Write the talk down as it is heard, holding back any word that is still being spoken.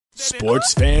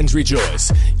Sports fans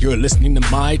rejoice. You're listening to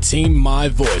My Team, My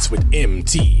Voice with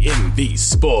MTMV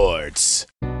Sports.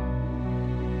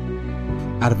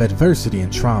 Out of adversity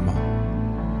and trauma,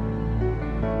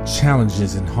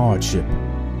 challenges and hardship,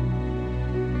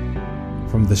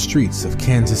 from the streets of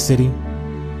Kansas City,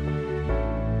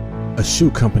 a shoe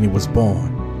company was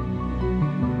born.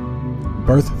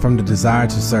 Birthed from the desire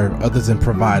to serve others and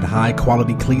provide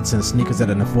high-quality cleats and sneakers at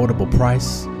an affordable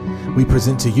price, we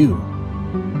present to you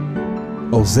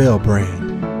Ozell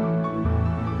Brand.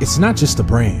 It's not just a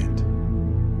brand,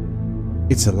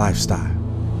 it's a lifestyle.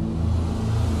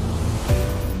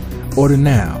 Order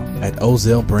now at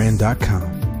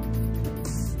ozellbrand.com.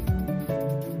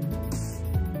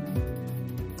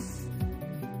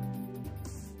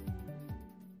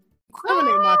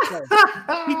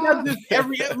 He does this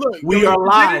every look. We are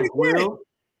live, Will.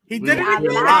 He did it We're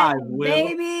again. live, Will.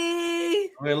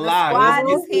 Baby. We're live.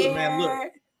 Let's get to it, man.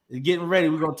 Look, getting ready.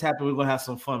 We're gonna tap it. We're gonna have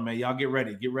some fun, man. Y'all get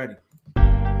ready. Get ready.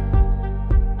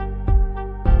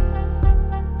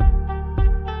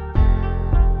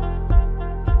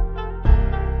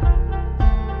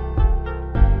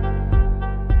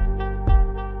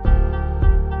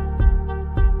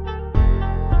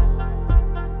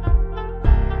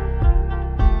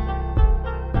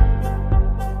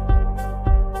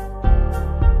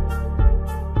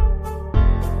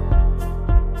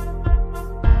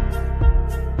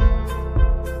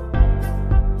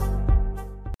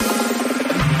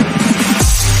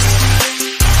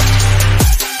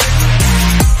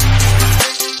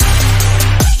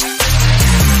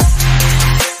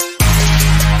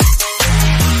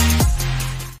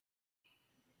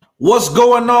 What's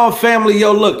going on, family?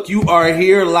 Yo, look, you are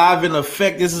here live in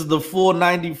effect. This is the Full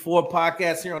 94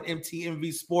 podcast here on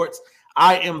MTMV Sports.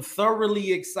 I am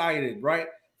thoroughly excited, right?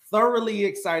 Thoroughly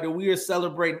excited. We are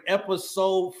celebrating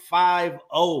episode 5-0.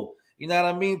 You know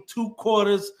what I mean? 2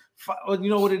 quarters. You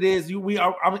know what it is?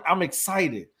 I'm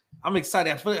excited. I'm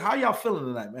excited. How y'all feeling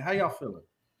tonight, man? How y'all feeling?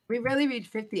 We really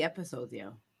reached 50 episodes,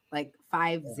 yo. Like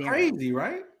 5-0. Crazy,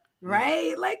 right?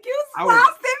 Right? Like you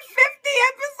lost in 50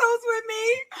 episodes with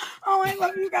me. Oh, I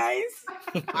love you guys.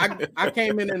 I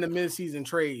came in the mid-season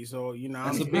trade, so you know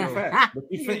that's I'm a big fact.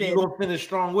 But you're gonna finish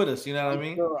strong with us. You know what I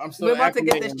mean? We're about to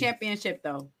get this championship,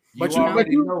 though. But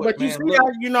you see,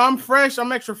 you know, I'm fresh.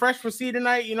 I'm extra fresh for C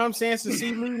tonight. You know what I'm saying? Since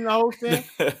C leading the whole thing,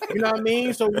 you know what I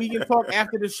mean? So we can talk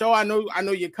after the show. I know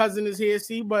your cousin is here,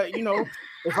 C. But you know,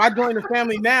 if I join the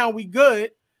family now, we good.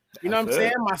 You know what I'm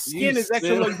saying? My skin is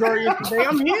extra luxurious today.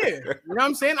 I'm here. You know what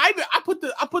I'm saying? I put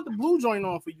the blue joint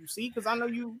on for you, see, because I know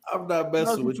you. I'm not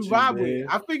messing with you, man. with.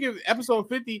 I figured episode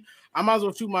 50, I might as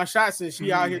well shoot my shot since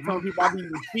she out here telling people I be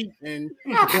eating feet and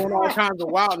doing all kinds of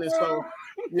wildness. So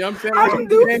you know what I'm saying? I don't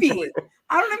do feet.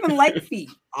 I don't even like feet.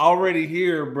 Already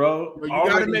here, bro. You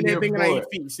got him in there thinking I eat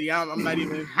feet. See, I'm not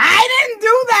even. I didn't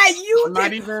do that. You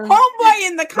did. Homeboy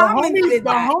in the comments did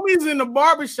that. The homies in the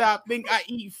barbershop think I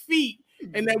eat feet.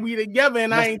 And that we together,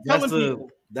 and I ain't telling people.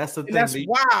 That's the thing. That's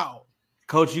wild,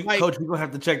 Coach. You're gonna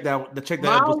have to check that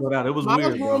episode out. It was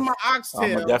weird. I'm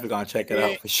definitely gonna check it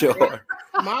out for sure.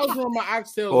 Miles on my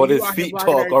oxtail. All this feet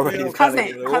talk already.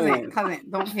 Cousin,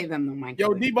 don't pay them no mind. Yo,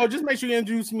 Debo, just make sure you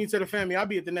introduce me to the family. I'll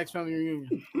be at the next family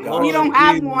reunion. We don't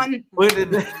have one.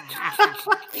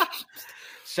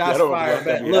 Shots fired.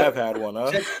 Back. You have had one, huh?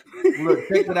 Check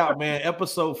it out, man.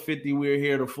 Episode 50. We're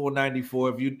here to Full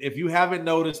 94. If you haven't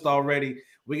noticed already,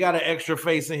 we got an extra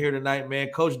face in here tonight, man.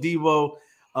 Coach Debo.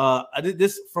 I did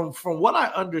this from what I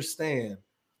understand.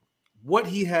 What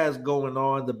he has going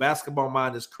on, the basketball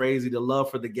mind is crazy. The love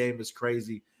for the game is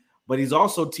crazy. But he's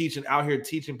also teaching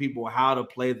people how to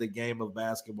play the game of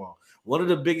basketball. One of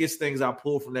the biggest things I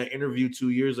pulled from that interview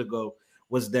 2 years ago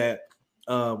was that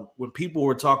when people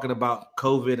were talking about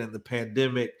COVID and the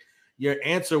pandemic, your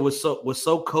answer was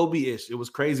so Kobe-ish. It was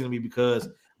crazy to me because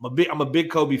I'm a big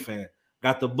Kobe fan.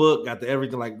 Got the book, got the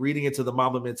everything, like reading into the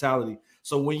Mamba mentality.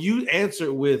 So when you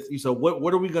answer with, you said,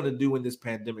 what are we going to do in this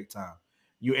pandemic time?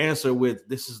 You answer with,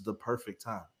 this is the perfect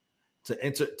time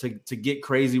to get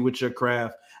crazy with your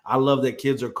craft. I love that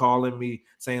kids are calling me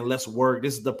saying, let's work.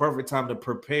 This is the perfect time to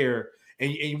prepare.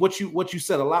 And what you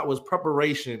said a lot was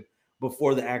preparation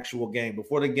before the actual game.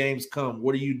 Before the games come,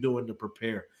 what are you doing to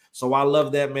prepare? So I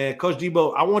love that, man. Coach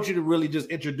Debo, I want you to really just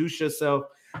introduce yourself.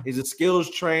 He's a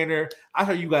skills trainer. I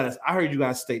heard you got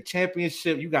a state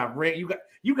championship. You got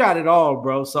it all,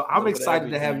 bro. So I'm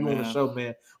excited to have you on the show,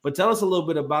 man. But tell us a little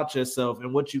bit about yourself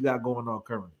and what you got going on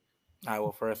currently. All right,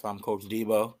 well, first, I'm Coach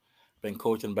Debo. Been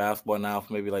coaching basketball now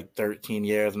for maybe like 13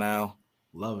 years now.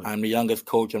 Love it. I'm the youngest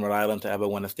coach in Rhode Island to ever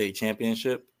win a state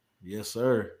championship. Yes,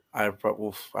 sir. I've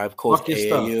coached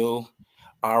AAU,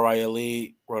 RI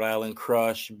Elite, Rhode Island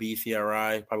Crush,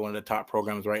 BCRI, probably one of the top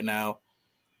programs right now.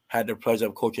 Had the pleasure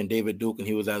of coaching David Duke, and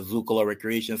he was at Zuccola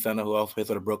Recreation Center, who also plays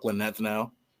for the Brooklyn Nets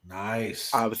now.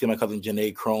 Nice. Obviously, my cousin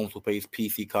Janae Cromes, who plays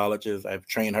PC colleges. I've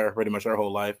trained her pretty much her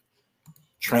whole life.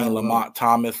 Trained Lamont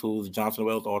Thomas, who's Johnson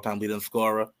Wales all-time leading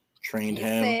scorer. Trained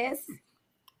him.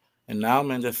 And now,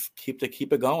 man, just keep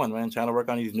it going, man. Trying to work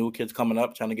on these new kids coming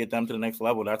up, trying to get them to the next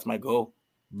level. That's my goal.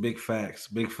 Big facts.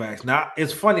 Now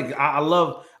it's funny. I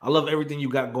love everything you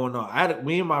got going on.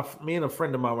 Me and a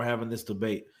friend of mine were having this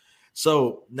debate.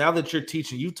 So now that you're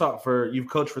teaching, you've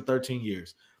coached for 13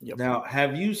 years. Yep. Now,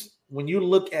 when you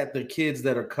look at the kids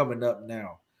that are coming up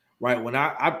now, right? When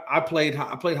I played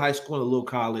high school and a little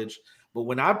college, but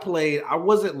when I played, I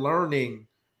wasn't learning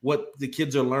what the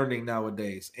kids are learning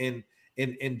nowadays in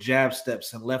jab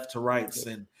steps and left to rights.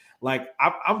 And like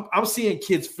I'm seeing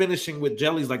kids finishing with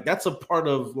jellies. Like that's a part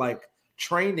of like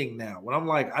training now. When I'm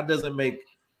like, it doesn't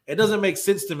make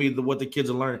sense to me what the kids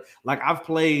are learning. Like I've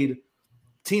played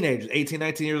teenagers, 18,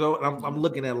 19 years old, and I'm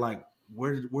looking at like,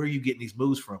 where are you getting these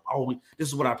moves from? Oh, this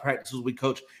is what I practice. This is what we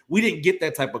coach. We didn't get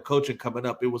that type of coaching coming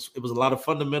up. It was a lot of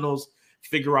fundamentals.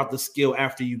 Figure out the skill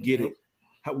after you get it.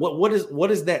 What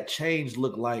does that change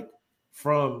look like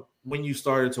from when you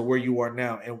started to where you are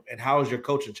now, and how has your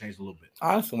coaching changed a little bit?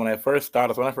 Honestly, when I first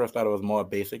started, it was more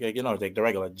basic, like, like the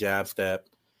regular jab step,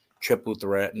 triple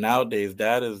threat. Nowadays,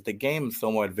 the game is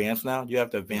so more advanced now. You have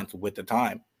to advance with the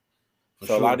time.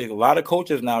 So sure. a lot of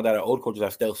coaches now that are old coaches are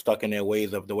still stuck in their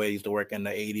ways of the way they used to work in the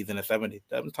 80s and the 70s.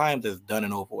 Sometimes it's done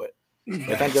and over with.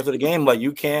 It's not just the game. Like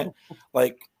you can't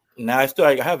now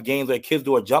I have games where kids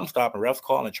do a jump stop and refs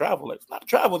calling a travel. Like, it's not a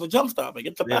travel, it's a jump stop. Like,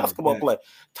 it's a basketball play.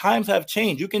 Times have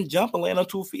changed. You can jump and land on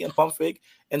 2 feet and pump fake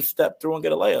and step through and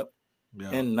get a layup. Yeah.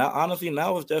 And now, honestly,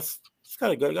 now it's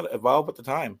gotta evolve with the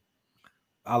time.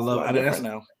 I love it.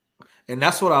 Now. And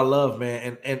that's what I love,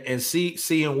 man. And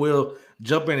see and Will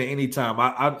jump in at any time.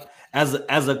 I as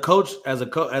a coach, as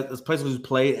places who's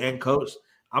played and coached,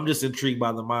 I'm just intrigued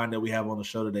by the mind that we have on the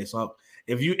show today. So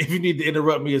if you need to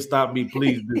interrupt me and stop me,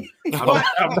 please do.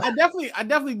 I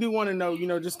definitely do want to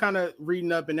know, just kind of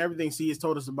reading up and everything C has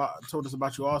told us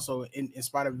about you also in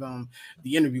spite of the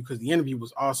interview, because the interview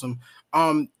was awesome.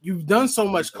 You've done so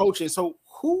much coaching. So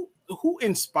who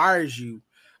inspires you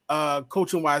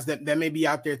coaching wise that may be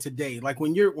out there today? Like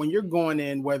when you're going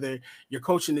in, whether you're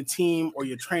coaching the team or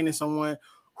you're training someone,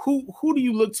 who do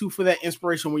you look to for that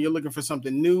inspiration when you're looking for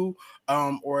something new,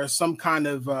 or some kind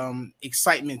of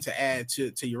excitement to add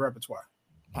to your repertoire?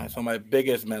 All right, so my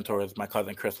biggest mentor is my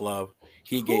cousin Chris Love.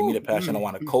 He gave me the passion to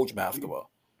want to coach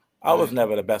basketball. I was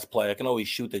never the best player. I can always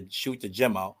shoot the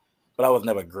gym out, but I was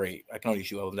never great. I can only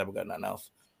shoot. I was never good at nothing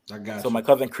else. So my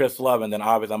cousin Chris Love, and then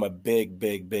obviously I'm a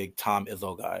big Tom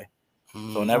Izzo guy.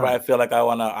 So whenever I feel like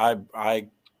I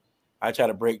try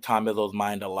to break Tom Izzo's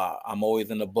mind a lot. I'm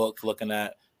always in the books looking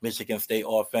at Michigan State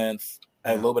offense,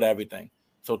 a little bit of everything.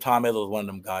 So Tom Izzo is one of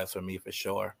them guys for me for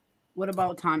sure. What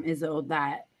about Tom Izzo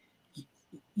that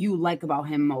you like about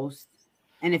him most?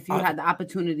 And if you had the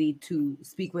opportunity to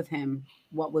speak with him,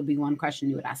 what would be one question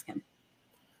you would ask him?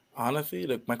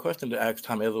 Honestly, my question to ask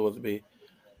Tom Izzo would be,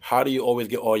 how do you always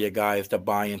get all your guys to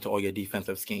buy into all your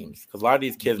defensive schemes? Because a lot of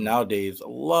these kids nowadays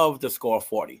love to score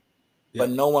 40,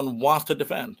 but no one wants to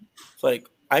defend. It's like,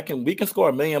 we can score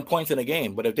 1 million points in a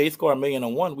game, but if they score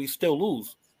 1,000,001, we still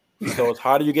lose. So it's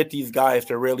how do you get these guys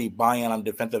to really buy in on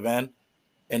the defensive end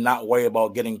and not worry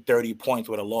about getting 30 points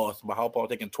with a loss, but how about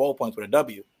taking 12 points with a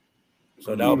W?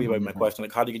 So that would be my question.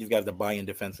 Like, how do you get these guys to buy in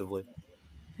defensively?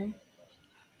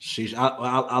 Sheesh,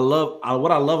 I love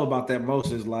what I love about that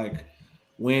most is like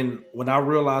when I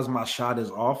realize my shot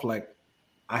is off, like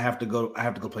I have to go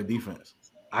play defense.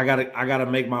 I gotta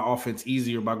make my offense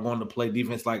easier by going to play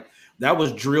defense. Like that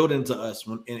was drilled into us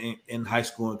in high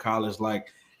school and college. Like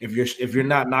if you're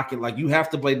not knocking, like you have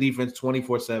to play defense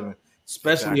 24/7,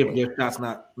 especially if your shot's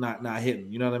not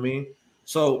hitting. You know what I mean?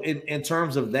 So in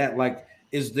terms of that, like,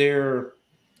 is there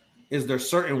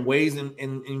certain ways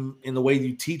in the way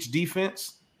you teach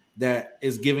defense that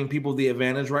is giving people the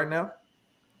advantage right now?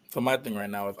 So my thing right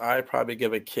now is I probably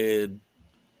give a kid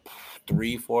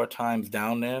 3-4 times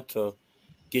down there to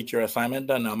get your assignment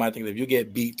done. Now, my thing is if you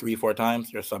get beat 3-4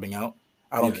 times, you're subbing out.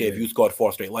 I don't care if you scored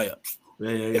 4 straight layups.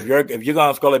 If you're going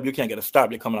to score up, you can't get a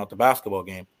stop. You're coming out the basketball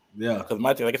game. Yeah. Because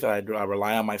my thing, like I said, I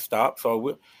rely on my stop.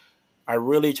 So I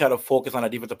really try to focus on the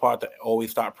defensive part to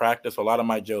always stop practice. So a lot of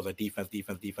my drills are defense, and then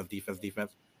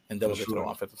we'll get to the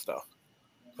offensive stuff.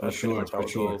 So for sure.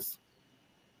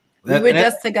 We were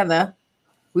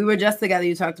just together.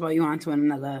 You talked about you on to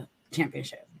another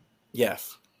championship.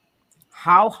 Yes.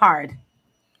 How hard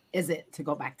is it to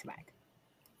go back to back?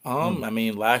 I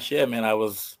mean, last year, man, I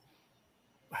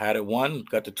had it 1,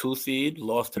 got the 2 seed,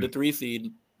 lost to the 3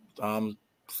 seed,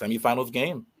 semifinals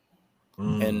game,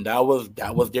 and that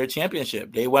was their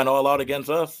championship. They went all out against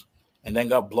us, and then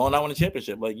got blown out in the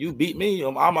championship. Like, you beat me,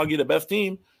 I'm argue the best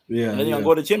team, and then you're gonna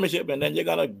go to the championship, and then you're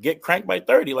gonna get cranked by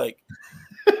 30. Like,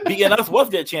 beating us was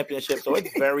their championship, so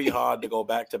it's very hard to go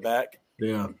back to back.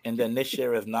 Yeah, and then this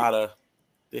year is not a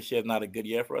good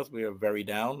year for us. We are very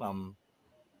down.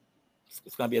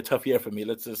 It's going to be a tough year for me.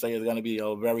 Let's just say it's going to be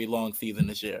a very long season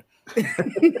this year.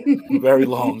 Very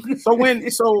long. So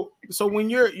when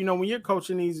you're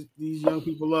coaching these young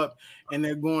people up and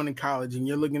they're going to college and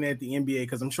you're looking at the NBA,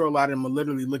 because I'm sure a lot of them are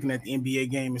literally looking at the NBA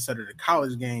game instead of the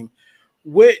college game,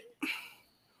 what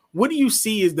do you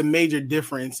see is the major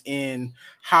difference in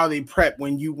how they prep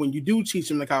when you do teach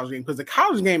them the college game? Because the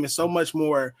college game is so much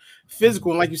more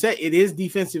physical, and like you said, it is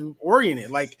defensive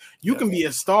oriented. Like, you can be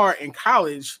a star in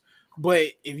college, but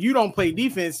if you don't play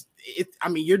defense,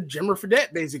 you're Jimmer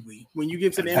Fredette basically when you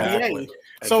get to the NBA.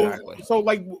 So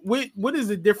like, what is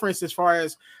the difference as far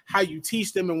as how you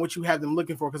teach them and what you have them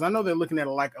looking for? Because I know they're looking at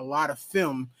like a lot of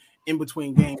film in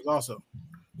between games also.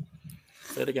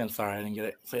 Say it again. Sorry, I didn't get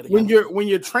it. Say it again. When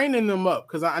you're training them up,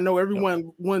 because I know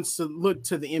everyone wants to look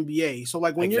to the NBA. So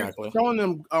like when you're showing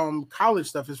them college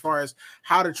stuff as far as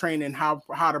how to train and how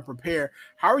to prepare,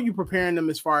 how are you preparing them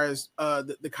as far as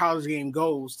the college game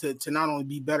goes to not only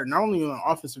be better, not only on the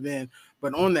offensive end,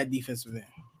 but on that defensive end?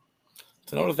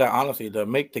 To notice that, honestly,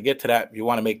 to get to that, you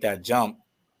want to make that jump,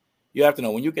 you have to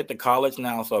know when you get to college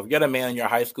now. So if you're a man in your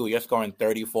high school, you're scoring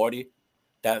 30, 40.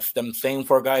 That's them same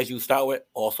 4 guys you start with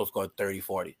also scored 30,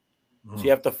 40. So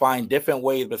you have to find different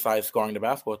ways besides scoring the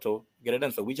basketball to get it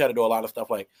in. So we try to do a lot of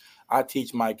stuff. Like, I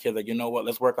teach my kids, like, you know what,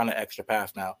 let's work on an extra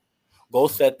pass now. Go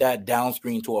set that down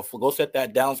screen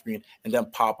and then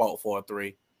pop out for a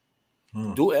 3.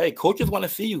 Hey, coaches want to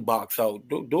see you box, so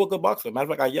do a good box out. Matter of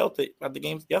fact, I yelled at the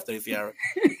game yesterday, Sierra.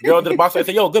 Girl did the box out. I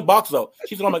said, yo, good box out.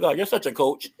 She said, oh my God, you're such a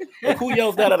coach. Like, who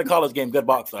yells that at a college game? Good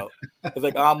box out. It's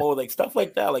like, I'm always like, stuff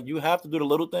like that. Like, you have to do the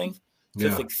little things to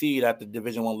succeed at the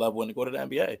Division I level and to go to the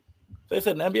NBA. So they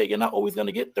said, in the NBA, you're not always going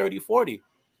to get 30, 40.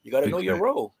 You got to know your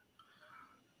role.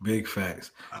 Big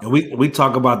facts. And we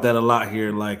talk about that a lot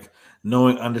here, like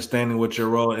understanding what your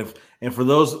role is. And for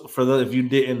those if you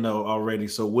didn't know already,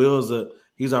 so Will's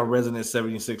he's our resident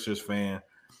 76ers fan.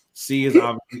 C is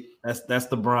obviously that's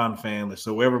the Bron family.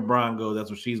 So wherever Bron goes, that's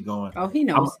where she's going. Oh, he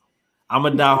knows. I'm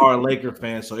a diehard Laker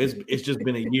fan, so it's just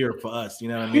been a year for us. You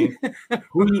know what I mean?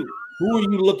 Who are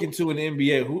you looking to in the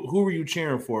NBA? Who are you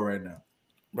cheering for right now?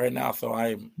 Right now, so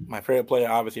my favorite player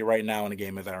obviously right now in the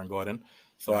game is Aaron Gordon.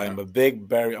 So I love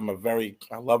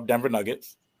Denver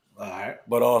Nuggets. All right.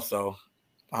 But also,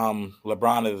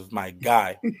 LeBron is my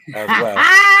guy as well.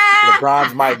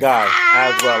 LeBron's my guy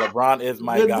as well. LeBron is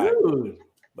my guy. Dude.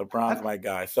 LeBron's my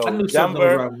guy. So I knew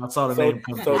Denver. I saw the name.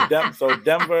 So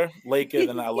Denver, Lakers,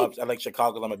 and I like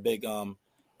Chicago. I'm a big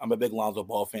Lonzo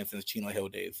Ball fan since Chino Hill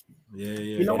days. Yeah.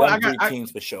 You know so what? three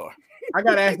teams for sure. I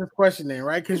gotta ask this question then,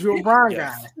 right? Because you're a Bron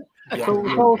guy. Yeah.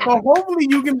 So hopefully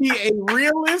you can be a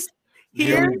realist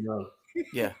here.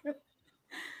 Yeah.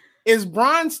 Is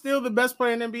Bron still the best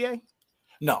player in the NBA?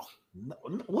 No.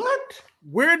 What?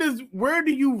 Where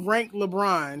do you rank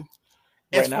LeBron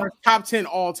as far as top 10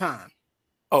 all time?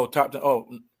 Oh, top 10. Oh,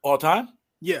 all time?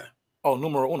 Yeah. Oh,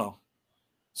 numero uno.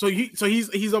 So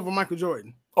he's over Michael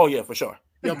Jordan. Oh yeah, for sure.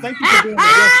 Yo, thank you for doing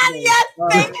that. Yes,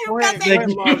 thank you.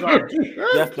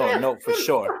 Yes, no, for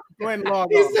sure. Go ahead and log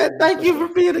He off. said, "Thank you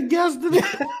for being a guest today."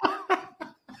 I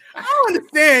don't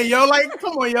understand, yo. Like,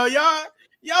 come on, yo,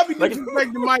 y'all be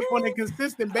disrespecting Mike on a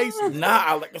consistent basis.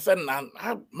 Nah, like I said,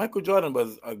 Michael Jordan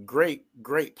was a great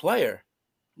player.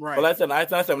 Right. But I said,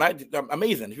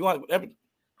 amazing. If you want,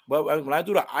 well, when I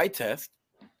do the eye test,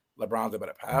 LeBron's a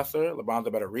better passer. LeBron's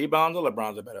a better rebounder.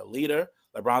 LeBron's a better leader.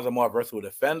 LeBron's a more versatile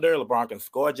defender. LeBron can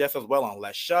score just as well on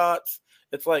less shots.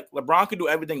 It's like LeBron can do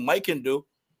everything Mike can do,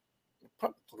 a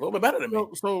little bit better than me.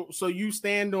 So you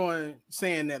stand on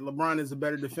saying that LeBron is a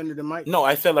better defender than Mike? No,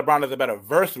 I said LeBron is a better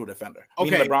versatile defender.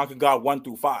 Okay. Meaning LeBron can guard 1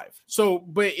 through 5. So,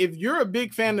 but if you're a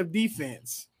big fan of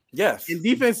defense, yes, and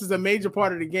defense is a major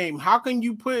part of the game, how can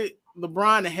you put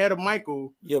LeBron ahead of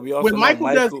Michael? Yeah, we also when Michael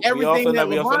does everything that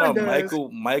LeBron does.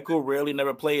 Michael rarely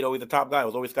never played always the top guy. It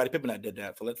was always Scottie Pippen that did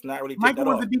that. So let's not really take Michael that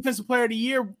was off. the defensive player of the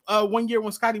year 1 year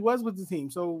when Scottie was with the team.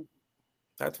 So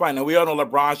that's fine. And we all know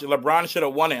LeBron should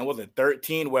have won it. And was it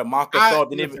 13 where Marc Gasol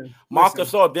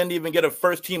didn't even get a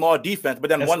first team all defense, but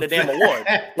then won the damn award.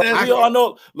 Like, we all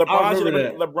know LeBron should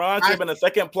have been the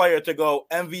second player to go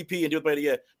MVP and do player of the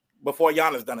year before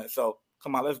Giannis done it. So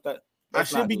come on, I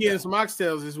should be getting some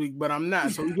oxtails this week, but I'm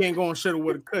not. So we can't go on shoulda,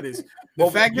 woulda, coulda. The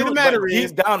fact of the matter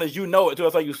is, deep down as you know it too.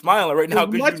 That's why you smiling right now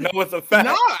because you know it's a fact.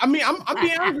 No, I mean I'm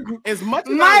being honest with you. As much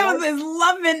as Miles is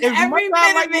loving every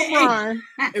minute of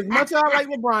it. As much as I like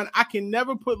LeBron, I can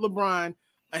never put LeBron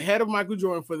ahead of Michael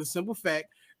Jordan for the simple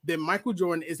fact that Michael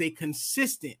Jordan is a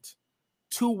consistent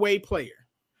two-way player.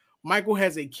 Michael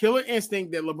has a killer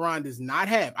instinct that LeBron does not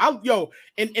have.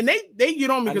 And they get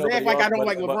on me because they act like I don't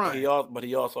like LeBron. But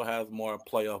he also has more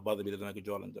playoff buzzer beaters than Michael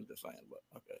Jordan. I'm just saying, but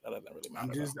okay, that doesn't really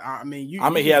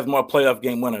matter. He has more playoff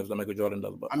game winners than Michael Jordan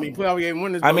does. But playoff game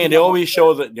winners. They always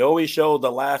show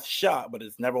the last shot, but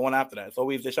it's never one after that. It's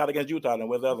always the shot against Utah, and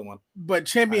where's the other one? But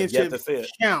championships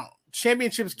count.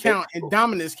 Championships count and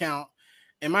dominance count.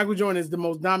 And Michael Jordan is the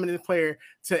most dominant player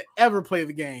to ever play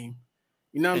the game.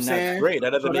 You know what I'm saying? That's great.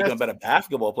 That doesn't make him a better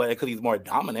basketball player because he's more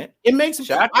dominant. It makes him.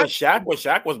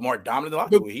 Shaq was more dominant than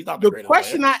Michael. He's not the greatest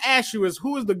question player. I asked you is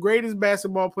who is the greatest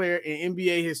basketball player in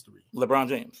NBA history? LeBron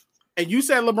James. And you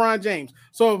said LeBron James.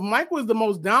 So if Mike was the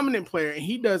most dominant player and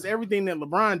he does everything that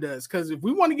LeBron does, because if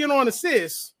we want to get on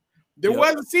assists, there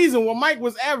was a season where Mike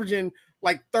was averaging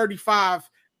like 35,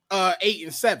 8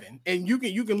 and 7, and you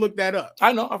can look that up.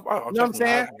 I know. You know what I'm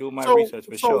saying? I'll do my research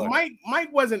for sure. So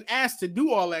Mike wasn't asked to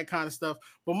do all that kind of stuff,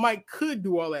 but Mike could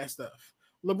do all that stuff.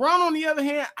 LeBron, on the other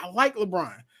hand, I like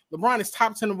LeBron. LeBron is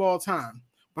top 10 of all time,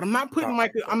 but I'm not putting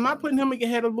Michael. I'm not putting him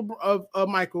ahead of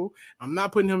Michael. I'm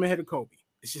not putting him ahead of Kobe.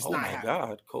 It's just not happening. Oh my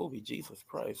God, Kobe, Jesus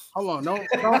Christ! Hold on,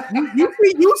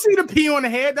 you see the P on the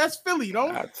head? That's Philly,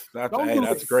 don't?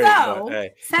 That's great. So,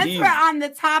 since we're on the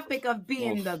topic of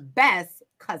being the best,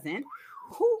 cousin,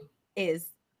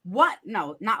 what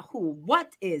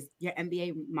is your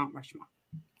NBA Mount Rushmore?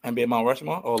 NBA Mount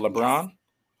Rushmore? Oh, LeBron, yes.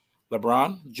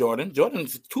 LeBron, Jordan.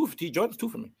 Jordan's two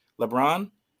for me. LeBron,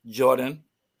 Jordan,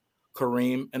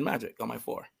 Kareem, and Magic on my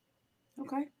 4.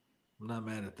 Okay. I'm not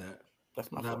mad at that. That's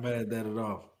my not mad at that at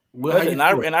all. Listen,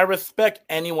 I respect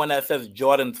anyone that says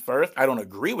Jordan's first. I don't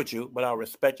agree with you, but I'll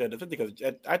respect your decision because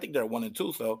I think they're 1 and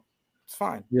 2, so it's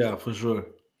fine. Yeah, for sure.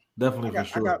 Definitely for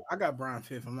sure. I got Brian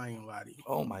 5th. I'm not even lying to you.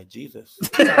 Oh my Jesus!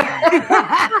 This is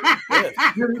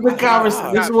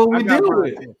what we do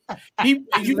with.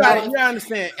 You got to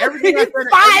understand everything.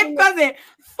 I said,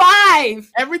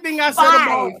 5. Everything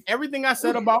I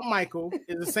said about Michael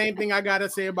is the same thing I gotta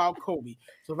say about Kobe.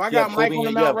 So if I got Michael on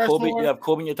the Mount Rushmore, you have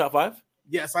Kobe in your top 5.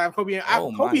 Yes, I have Kobe.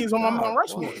 Kobe is on my Mount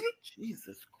Rushmore.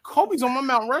 Jesus. Kobe's on my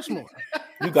Mount Rushmore.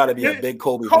 You got to be a big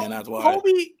Kobe fan. That's why.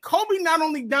 Kobe not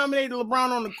only dominated LeBron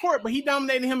on the court, but he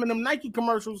dominated him in them Nike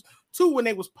commercials too when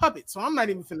they was puppets. So I'm not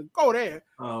even finna go there.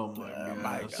 Oh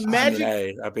my God.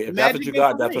 Magic. If that's what you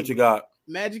got, that's what you got.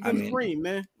 Magic and Kareem,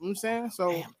 man. You know what I'm saying?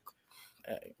 So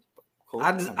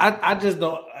I just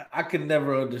don't. I can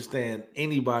never understand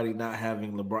anybody not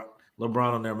having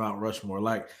LeBron on their Mount Rushmore.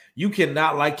 Like, you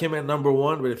cannot like him at number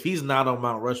 1, but if he's not on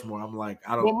Mount Rushmore, I'm like,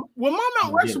 I don't. Well, my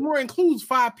Mount Rushmore includes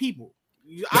 5 people.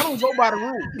 I don't go by the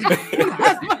rules.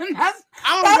 That's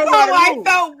how I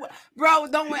felt, bro.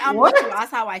 Don't wait. I'm with you.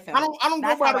 That's how I felt. I don't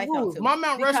go by the rules. My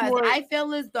Mount Rushmore. I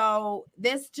feel as though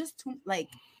this just too, like,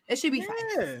 it should be 5.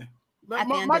 Yeah. Like,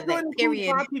 my Jordan includes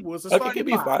 5 people. It's a it could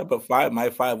be 5, but my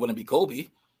 5 wouldn't be Kobe.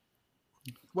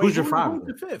 Who's your 5? Who's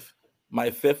your 5th? My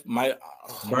fifth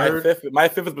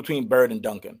is between Bird and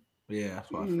Duncan. Yeah,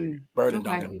 that's what I figured. Bird and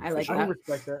Duncan. I like that. I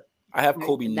respect that. I have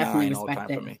Kobe 9 all time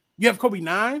for me. You have Kobe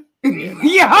 9?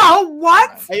 Yo,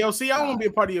 what? Hey, yo, see, I don't want to be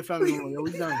a part of your family anymore.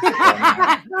 We done. Wow,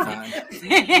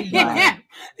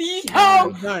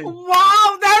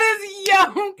 that is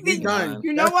young. We done.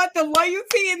 You know what? The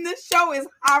loyalty in this show is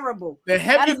horrible. The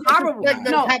heavy horrible. That's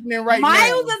happening right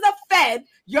Miles now. is a Fed.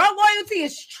 Your loyalty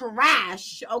is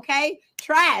trash, okay?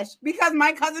 Trash. Because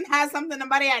my cousin has something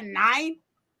about it at 9.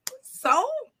 So,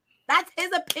 that's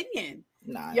his opinion.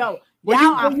 9. Yo,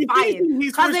 now I'm fired.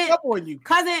 He's cousin, up on you.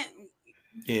 Cousin.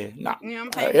 Yeah, nah. You know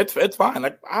what I'm saying? It's fine.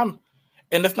 Like, and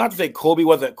it's not to say Kobe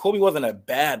wasn't a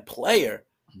bad player.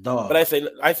 Dog. But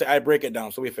I break it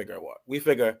down so we figure what? We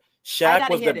figure Shaq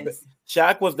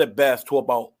was the best to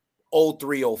about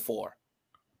 03-04.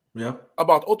 Yeah.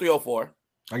 About 03-04.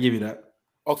 I'll give you that.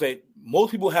 Okay, most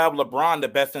people have LeBron the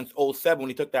best since 07 when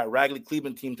he took that Raggedy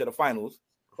Cleveland team to the finals.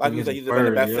 Like you said, he's been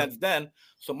the best since then.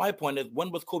 So my point is,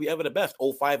 when was Kobe ever the best?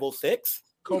 05-06?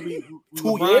 Kobe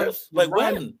 2 years? Like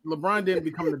LeBron, when? LeBron didn't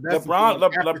become the best. LeBron's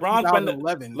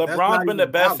been the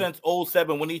best since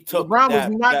 07 when he took LeBron was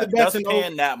not the best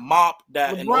in that mop.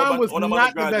 LeBron was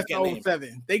not the best in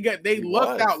 07. They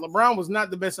lucked out. LeBron was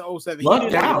not the best in 07.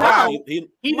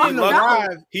 He didn't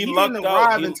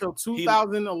arrive until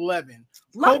 2011.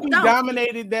 Kobe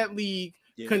dominated that league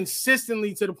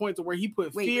consistently to the point to where he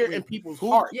put fear in people's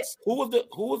hearts. Yeah. Who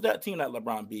was that team that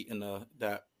LeBron beat in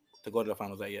that to go to the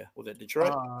finals that year? Was it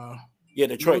Detroit?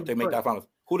 Detroit. They made that finals.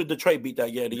 Who did Detroit beat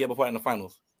that year? The year before in the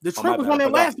finals. Detroit was on their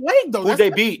last leg though. Who they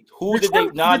beat? Who did they?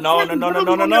 No.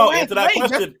 Answer that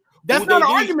question. That's not an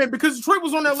argument because Detroit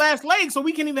was on their last leg, so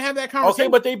we can't even have that conversation.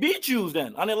 Okay, but they beat you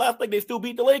then. On their last leg, they still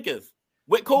beat the Lakers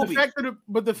with Kobe.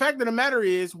 The fact of the matter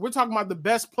is, we're talking about the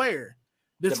best player.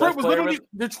 Detroit was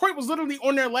literally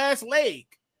on their last leg.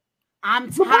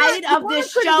 I'm tired of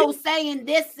this show saying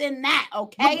this and that.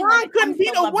 Okay, LeBron couldn't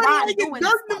beat a one-legged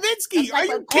Dirk Nowitzki. Are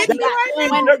you kidding me?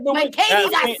 When KD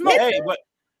got smoked.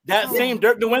 That same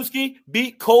Dirk Nowitzki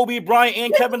beat Kobe Bryant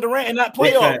and Kevin Durant in that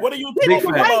playoff. What are you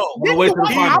talking about?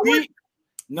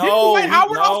 No, Dwight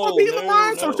Howard also beat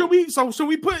LeBron. So should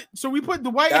we put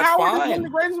Dwight Howard as one of the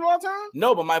greatest of all time?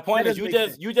 No, but my point is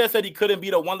you just said he couldn't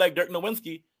beat a one-leg Dirk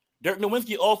Nowitzki. Dirk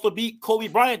Nowitzki also beat Kobe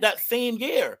Bryant that same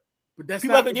year. But that's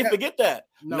people forget that.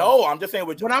 No, I'm just saying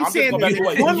I'm saying going back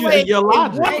to your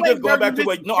logic. I'm going back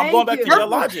to your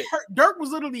logic. Dirk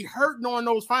was literally hurting on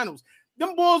those finals.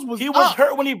 Them Bulls was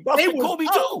hurt when he busted Kobe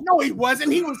too. No, he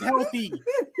wasn't. He was healthy.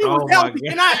 He was healthy,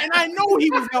 and I know he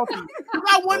was healthy.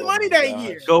 I won money that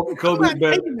year. Kobe's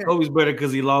better. Kobe's better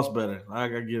because he lost better. I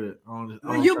get it.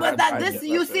 This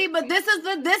is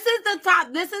the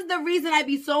top. This is the reason I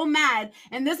be so mad,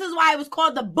 and this is why I was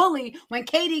called the bully when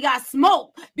KD got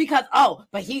smoked because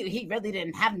but he really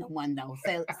didn't have no one though.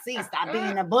 So stop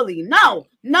being a bully. No.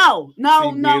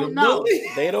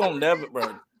 They don't never,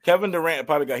 bro. Kevin Durant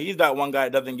probably he's that one guy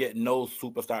that doesn't get no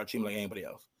superstar team like anybody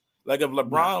else. Like if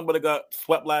LeBron would have got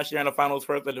swept last year in the finals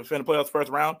in the playoffs first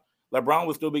round, LeBron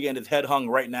would still be getting his head hung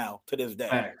right now to this day.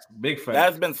 Facts. Big facts.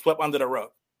 That's been swept under the rug.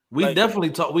 We definitely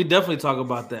talk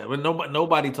about that. But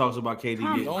nobody talks about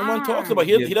KD. No one talks about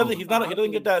he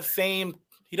doesn't get that same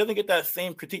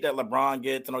critique that LeBron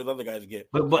gets and all these other guys get.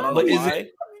 But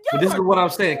this is what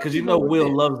I'm saying because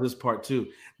Will loves this part too.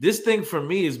 This thing for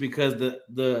me is because the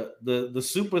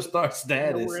superstar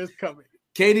status.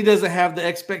 KD doesn't have the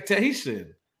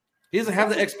expectation. He doesn't have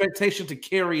the expectation to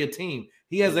carry a team.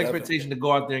 He has the expectation to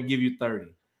go out there and give you 30.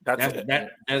 That's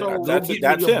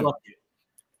him.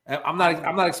 I'm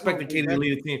not expecting KD to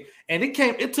lead a team. And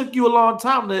it took you a long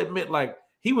time to admit like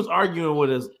he was arguing with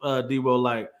us, Debo,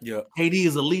 like, KD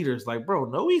is a leader. It's like, bro,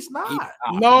 no, he's not.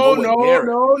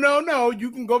 No. You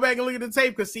can go back and look at the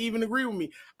tape because he even agreed with me.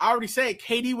 I already said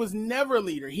KD was never a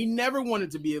leader. He never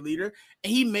wanted to be a leader,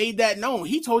 and he made that known.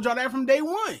 He told y'all that from day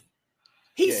one.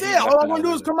 He said, all I want to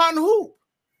do is come out and hoop.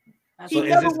 He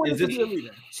never wanted to be a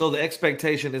leader. So the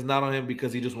expectation is not on him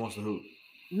because he just wants to hoop.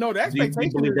 No, the expectation. Do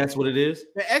you believe that's what it is?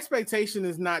 The expectation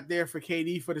is not there for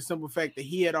KD for the simple fact that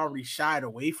he had already shied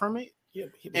away from it. Yeah,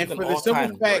 and for the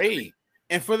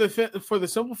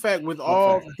simple fact, with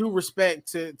all due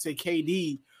respect to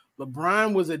KD,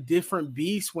 LeBron was a different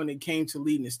beast when it came to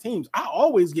leading his teams. I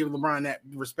always give LeBron that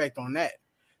respect on that.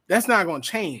 That's not going to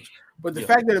change. But the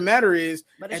fact of the matter is,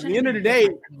 at the end of the day,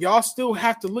 y'all still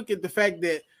have to look at the fact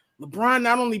that LeBron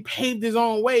not only paved his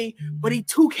own way, but he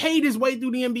 2K'd his way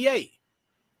through the NBA.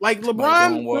 Like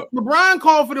LeBron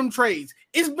called for them trades.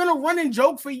 It's been a running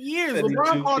joke for years.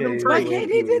 LeBron called them trades.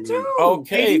 KD did too.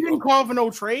 Okay, he didn't call for no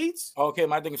trades. Okay,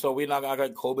 my thing. So we're not gonna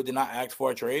Kobe did not ask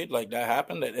for a trade. Like that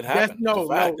happened. It happened.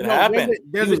 It happened.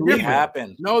 There's a difference.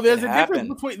 Happened. No, there's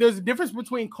a difference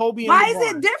between Kobe and Why LeBron.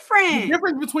 is it different? The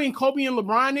difference between Kobe and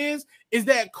LeBron is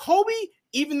that Kobe,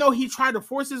 even though he tried to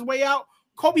force his way out,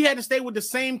 Kobe had to stay with the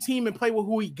same team and play with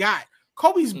who he got.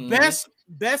 Kobe's best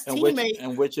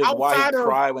teammate, which is why he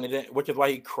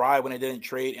cried when they didn't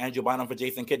trade Andrew Bynum for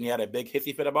Jason Kidd. And he had a big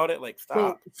hissy fit about it. Like,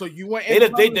 stop. So you want they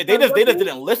just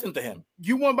didn't listen to him.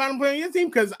 You want Bynum playing on your team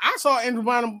because I saw Andrew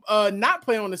Bynum not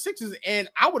play on the Sixers, and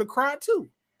I would have cried too.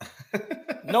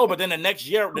 No, but then the next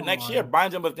year,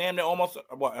 Bynum was damn near almost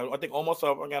an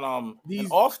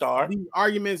all-star. These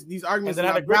arguments, and then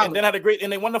had a great,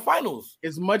 and they won the finals.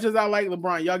 As much as I like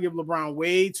LeBron, y'all give LeBron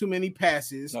way too many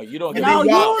passes. No, you don't. You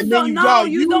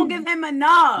don't give him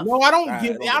enough. No, I don't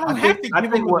have to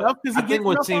give him enough because I think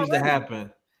what seems to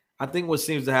happen. I think what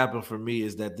seems to happen for me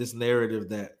is that this narrative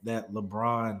that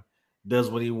LeBron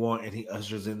does what he wants and he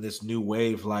ushers in this new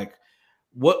wave, like.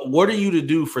 What are you to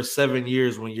do for 7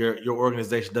 years when your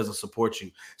organization doesn't support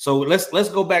you? So let's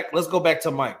go back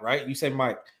to Mike, right? You say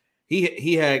Mike,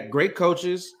 he had great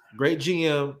coaches, great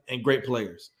GM, and great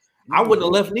players. I wouldn't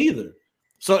have left neither.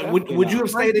 So would you have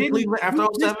stayed in Cleveland after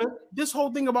 07? This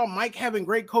whole thing about Mike having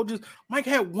great coaches, Mike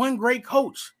had one great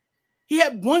coach. He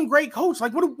had one great coach.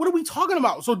 Like, what are we talking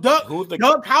about? So Doug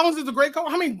Collins is a great coach.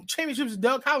 How many championships is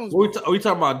Doug Collins? Are we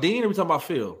talking about Dean or are we talking about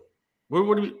Phil?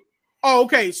 What do we? Oh,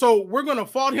 okay. So we're gonna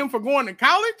fault him for going to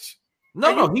college?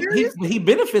 No, he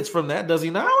benefits from that, does he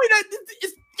not? No,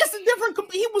 it's just a different.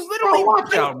 He was literally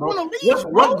watch out, bro.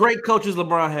 What great coaches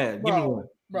LeBron had? Give me one.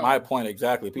 Bro. My point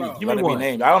exactly. Please let it be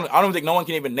named. I don't think no one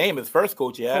can even name his first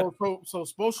coach yet. So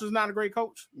Spoelstra's not a great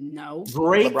coach. No,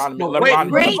 great. LeBron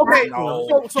great. Okay.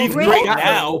 No. He's great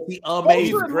now. He's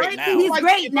great now. He's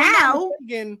great now.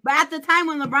 But at the time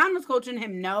when LeBron was coaching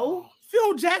him, no.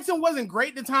 Phil Jackson wasn't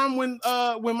great the time when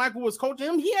Michael was coaching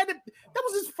him. He had that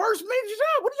was his first major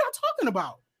job. What are y'all talking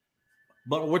about?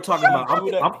 But we're talking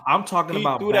about. I'm talking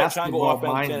about basketball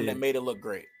minded that made it look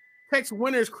great. Tex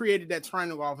Winters created that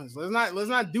triangle offense. Let's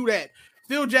not do that.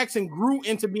 Phil Jackson grew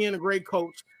into being a great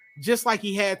coach, just like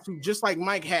he had to, just like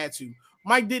Mike had to.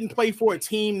 Mike didn't play for a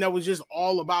team that was just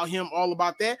all about him, all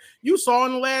about that. You saw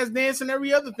in The Last Dance and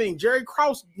every other thing. Jerry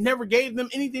Krause never gave them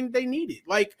anything that they needed.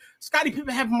 Like Scottie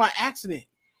Pippen happened by accident,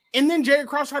 and then Jerry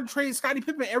Krause tried to trade Scottie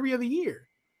Pippen every other year.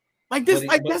 Like this, they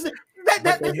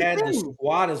had the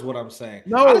squad, is what I'm saying.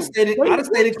 No, I'd have stayed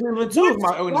in Cleveland too.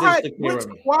 What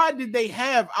squad did they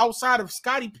have outside of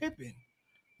Scottie Pippen?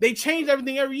 They changed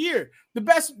everything every year. The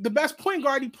best point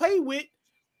guard he played with.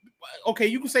 Okay,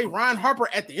 you can say Ron Harper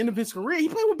at the end of his career. He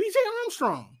played with B.J.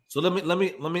 Armstrong. So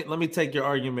let me take your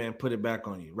argument and put it back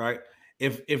on you, right?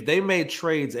 If they made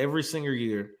trades every single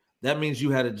year, that means you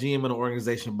had a GM and an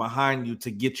organization behind you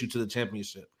to get you to the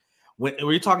championship. When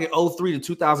you're talking 2003 to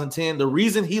 2010, the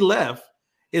reason he left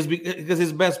is because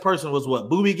his best person was what?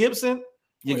 Boobie Gibson?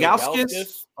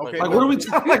 Yagauskas? Okay. Like, what are we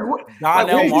talking about?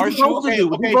 Donnell Marshall?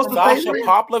 Sasha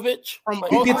Poplovich?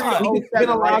 He gets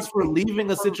penalized for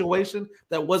leaving a situation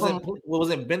that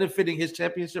wasn't benefiting his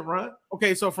championship run?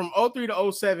 Okay, so from 2003 to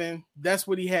 2007, that's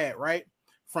what he had, right?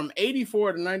 From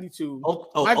 84 to 92.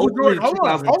 Michael Jordan, hold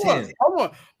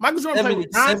on. Michael Jordan played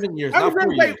with 7 years, not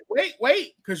 4 years.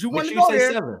 Wait, because you want to go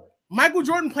there. 7. Michael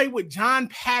Jordan played with John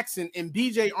Paxson and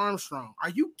B.J. Armstrong. Are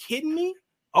you kidding me?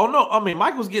 Oh no! I mean,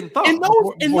 Michael's getting thumped. And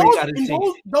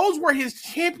those were his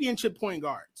championship point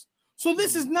guards. So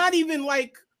this is not even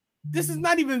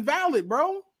valid,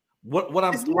 bro. What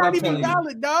I'm telling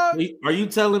valid, dog. Are you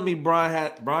telling me Bron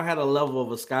had a level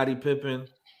of a Scottie Pippen,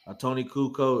 a Tony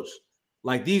Kukoc,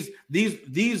 like these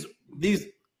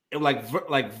like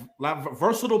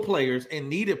versatile players and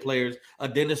needed players, a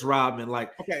Dennis Rodman,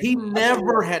 he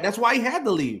never had. That's why he had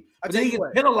to leave. But then he gets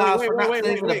penalized for not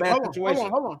staying in a bad situation.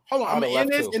 Hold on. I'm gonna end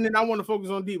this, and then I want to focus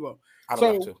on Debo.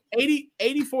 So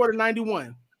 84 to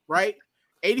 91, right?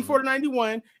 84 to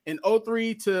 91 and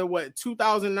 03 to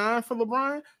 2009 for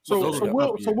LeBron.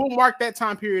 So we'll mark that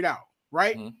time period out,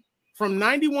 right? Mm-hmm. From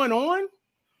 91 on,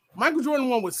 Michael Jordan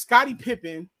won with Scottie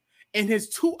Pippen, and his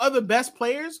two other best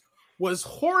players was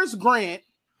Horace Grant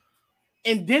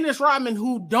and Dennis Rodman,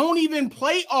 who don't even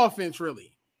play offense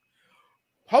really.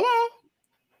 Hold on.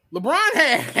 LeBron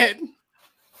had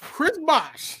Chris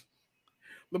Bosh.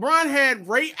 LeBron had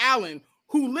Ray Allen,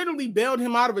 who literally bailed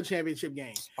him out of a championship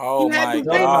game. Oh my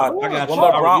God! When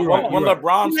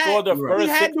LeBron scored the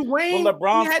first six, when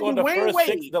LeBron scored the first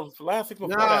six, the last six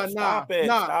before that. Stop it!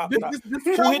 Stop. Who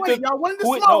hit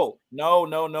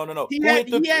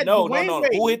the? No.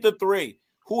 Who hit the three?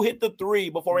 Who hit the three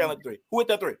before Ray Allen hit the three? Who hit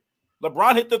that three?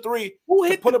 LeBron hit the three. Who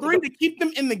hit the three to keep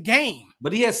them in the game?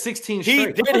 But he had 16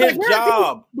 straight. He did his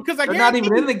job. Because they're not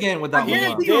even in the game with that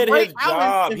one. He did his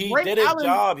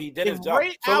job. He did his job.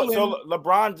 So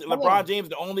LeBron James,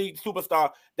 the only superstar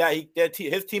that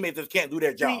his teammates just can't do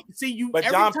their job. But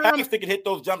John Paxson can hit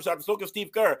those jump shots. So can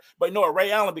Steve Kerr. But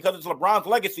Ray Allen, because it's LeBron's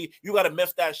legacy, you got to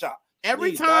miss that shot.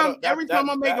 Every time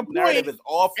I make a point, is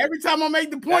awful. Every time I make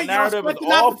the point, that narrative is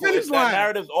awful. That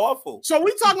narrative is awful. So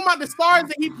we talking about the stars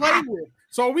that he played with.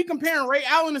 So are we comparing Ray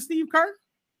Allen to Steve Kerr?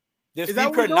 Did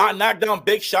Steve Kerr not knock down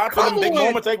big shots for them big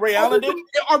moments like Ray Allen did?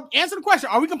 Answer the question.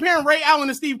 Are we comparing Ray Allen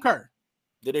to Steve Kerr?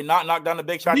 Did they not knock down the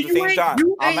big shots at the same time?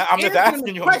 I'm just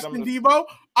asking you. Question, Debo.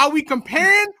 Are we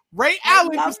comparing Ray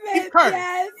Allen to Steve Kerr?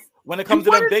 Yes. When it comes to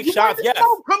them big shots, yes.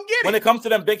 Come get it. When it comes to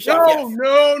them big shots, yes.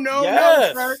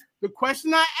 No, sir. The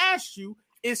question I asked you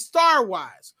is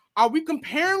star-wise. Are we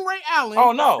comparing Ray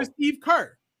Allen to Steve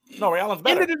Kerr? No, Ray Allen's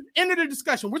better. End of the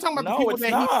discussion. We're talking about the people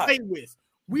that he played with.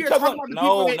 We are talking about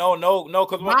the people No,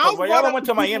 because Ray Allen went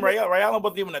to Miami. Ray Allen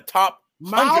wasn't even a top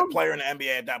 100 player in the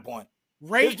NBA at that point.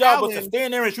 His job was to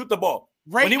stand there and shoot the ball.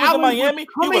 When he was in Miami,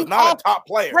 he was not a top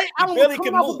player. Ray Allen was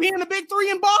coming off of being the big three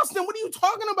in Boston. What are you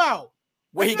talking about?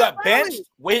 Where he got benched?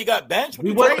 Ray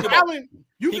Allen,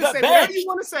 you can say whatever you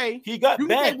want to say. He got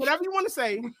benched. Whatever you want to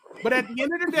say. But at the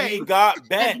end of the day, he got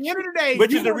benched. At the end of the day,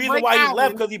 which is the reason why he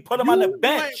left, because he put him on the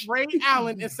bench. Ray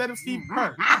Allen instead of Steve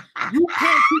Kerr. You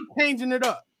can't keep changing it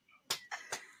up.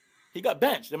 He got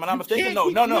benched. Am I not mistaken?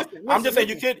 No. I'm just saying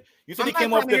you You said he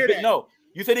came off the big. No,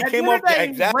 you said he came off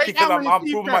exactly because I'm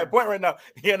proving my point right now.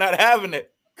 You're not having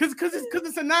it. Because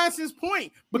it's a nonsense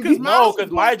point. Because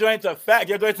my joint's a fact.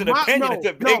 Your joint's an opinion. It's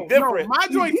a big difference. My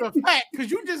joint's a fact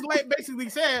because you just basically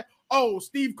said, "Oh,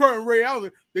 Steve Kerr and Ray Allen,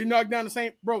 they knocked down the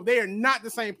same." Bro, they are not the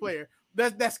same player.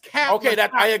 That's cap. Okay,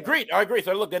 I agree.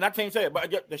 So look, they're not the same player.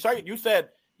 But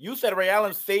you said Ray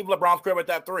Allen saved LeBron's career with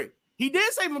that 3. He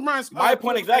did save LeBron's. My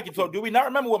point exactly. So do we not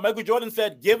remember what Michael Jordan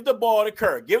said? Give the ball to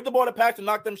Kerr. Give the ball to Paxson.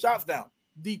 Knock them shots down.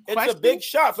 It's a big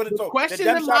shot. So the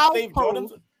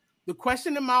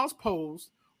question that Miles posed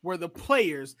were the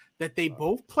players that they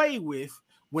both played with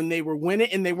when they were winning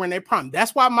and they were in their prime.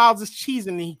 That's why Miles is cheesing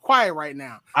and he's quiet right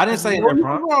now. I didn't say their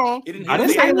prime.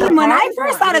 When I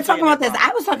first started talking about this,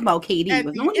 I was talking about KD.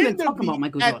 But no one even talking about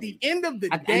Michael Jordan. At the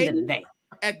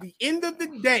end of the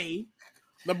day,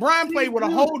 LeBron played with a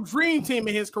whole dream team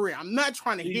in his career. I'm not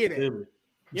trying to hear that.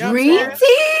 Dream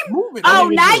team? Oh,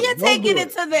 now you're taking it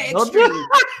to the extreme.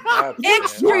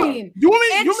 Extreme. You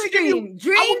want me Dream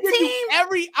team? I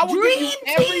will give you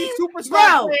every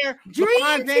superstar player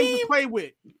LeBron James has played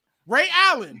with. Ray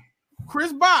Allen,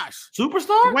 Chris Bosh.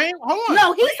 Superstar? Wayne, hold on.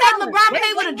 No, he said LeBron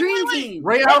played with a dream team.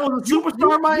 Ray Allen was a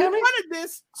superstar in Miami? You wanted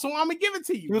this, so I'm going to give it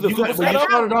to you. You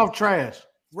started off trash.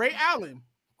 Ray Allen,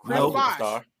 Chris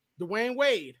Bosh, Dwayne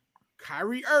Wade,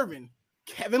 Kyrie Irving,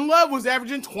 Kevin Love was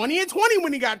averaging 20 and 20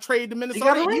 when he got traded to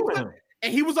Minnesota.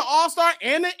 And he was an all-star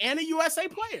and a USA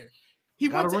player. He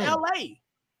went to LA.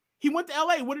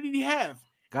 What did he have?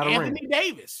 Anthony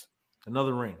Davis.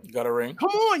 Another ring. You got a ring. Come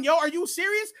on, yo. Are you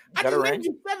serious? I just named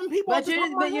you 7 people. But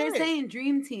you're saying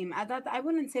dream team. I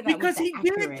wouldn't say that because he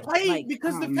didn't play.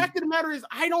 Because the fact of the matter is,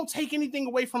 I don't take anything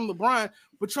away from LeBron,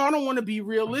 but y'all don't want to be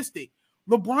realistic.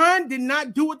 LeBron did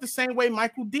not do it the same way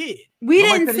Michael did. We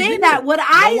didn't say that. What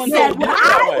I said, what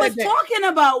I was talking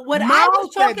about, what I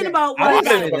was talking about was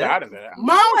that.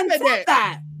 Miles said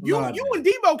that. You and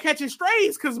Debo catching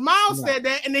strays because Miles said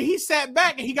that, and then he sat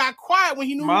back and he got quiet when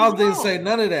he knew Miles didn't say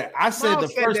none of that. I said the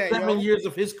first 7 years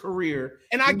of his career,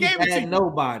 and I gave it to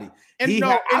nobody. And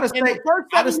I'd have stayed in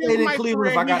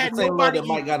Cleveland if I got the same love that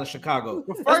Mike got in Chicago.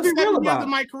 The first 7 years of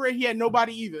my career, he had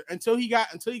nobody either until he got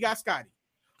Scotty.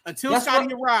 Until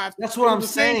Scotty arrived. That's what I'm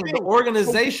saying. The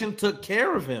organization took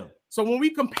care of him. So when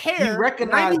we compare, he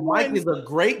recognized Mike is a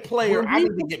great player. I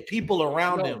need to get people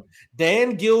around him.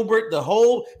 Dan Gilbert, the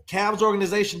whole Cavs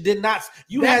organization did not.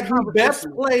 You had the best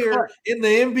player in the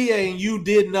NBA, and you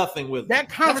did nothing with that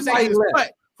conversation.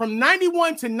 But from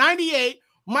 91 to 98,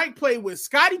 Mike played with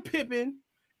Scottie Pippen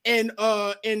and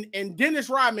Dennis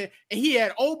Rodman, and he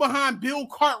had old behind Bill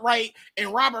Cartwright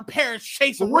and Robert Parrish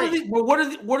chasing. What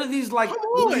are these like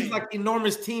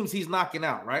enormous teams he's knocking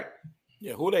out, right?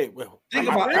 Yeah, who they? Think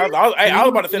about it. I was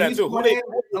about to say that too. Who they?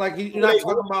 Like you're not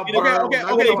talking about.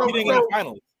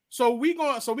 Okay. So we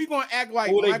gonna act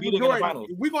like Michael Jordan.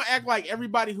 We gonna act like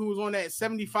everybody who was on that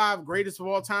 75 greatest of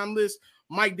all time list.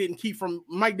 Mike didn't keep from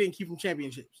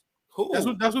championships. Who? That's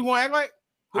what we gonna act like.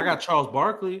 I got Charles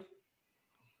Barkley.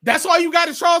 That's all you got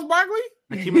is Charles Barkley?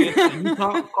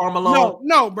 Carmelo.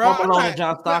 No, bro. Carmelo and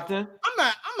John Stockton.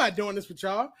 I'm not doing this with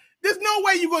y'all. There's no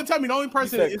way you're gonna tell me the only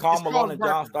person is Carmelo and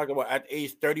John Stockton at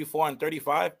age 34 and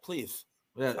 35. Please.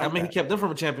 Yeah, I mean he kept them from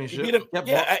a championship.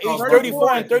 At age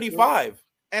 34 and 35.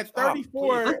 At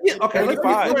 34, let's get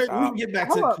back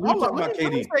to let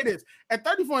me say this. At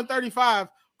 34 and 35,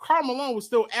 Carmelo was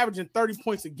still averaging 30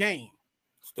 points a game.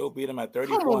 Still beat him at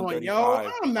 34 Come on, and 35.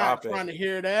 Yo. I'm not trying to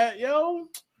hear that, yo.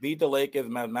 Beat the Lakers,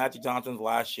 Magic Johnson's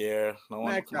last year. No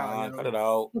one, come on, cut it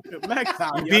out.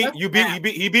 He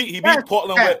beat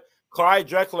Portland with Clyde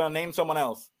Drexler and name someone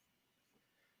else.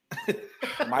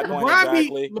 My point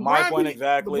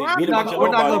exactly. We're not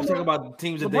going to talk about the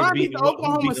teams that they beat. The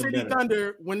Oklahoma City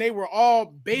Thunder when they were all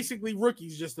basically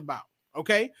rookies, just about.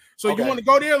 Okay, so you want to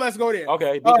go there? Let's go there.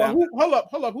 Okay, hold up.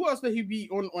 Who else did he beat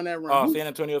on that run? San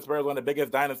Antonio Spurs, one of the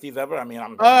biggest dynasties ever. I mean,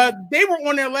 they were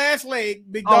on their last leg,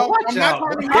 big dog. They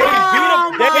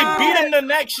beat him the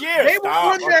next year. They were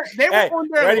on their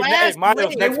last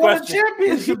leg. Next question.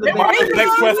 Every single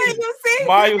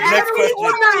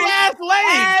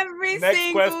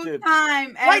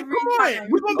time.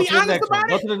 We're gonna be honest about it.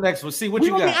 Go to the next one. See what you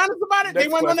got. We're gonna be honest about it. They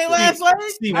went on their last leg.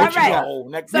 See what you got.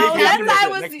 So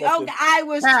I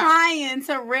was trying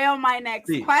to rail my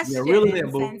next question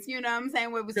since you know what I'm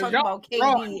saying we was talking about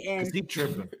KD and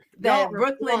the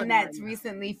Brooklyn Nets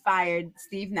recently fired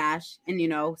Steve Nash, and you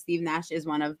know Steve Nash is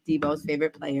one of Debo's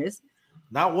favorite players.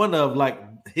 Not one of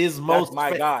his most.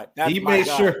 My God, that's his guy.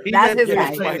 That's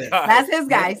his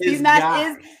guy. Steve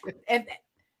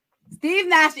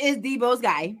Nash is Debo's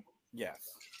guy. Yes.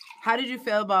 How did you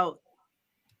feel about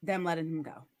them letting him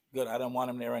go? Good. I didn't want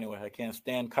him there anyway. I can't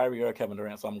stand Kyrie or Kevin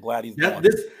Durant, so I'm glad he's gone.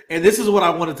 This is what I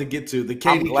wanted to get to. The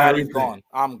KD I'm glad Kyrie he's gone.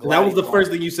 I'm glad that was the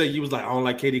first thing you said. You was like, I don't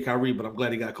like KD Kyrie, but I'm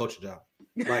glad he got a coaching job.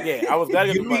 Like, yeah, I was glad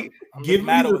he give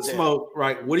me the smoke,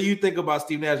 right? What do you think about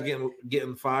Steve Nash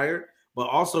getting fired? But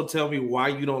also tell me why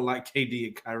you don't like KD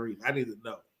and Kyrie. I need to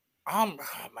know. Oh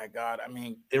my God. I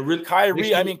mean,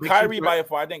 Kyrie by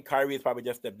far. I think Kyrie is probably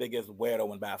just the biggest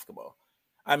weirdo in basketball.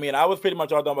 I mean, I was pretty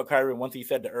much all done with Kyrie once he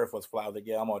said the earth was flat. I was like,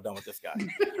 yeah, I'm all done with this guy.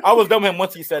 I was done with him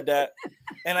once he said that.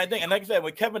 And I think, and like I said,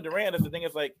 with Kevin Durant, that's the thing.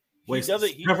 It's like,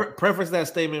 preface that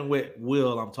statement with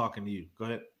Will. I'm talking to you. Go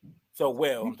ahead. So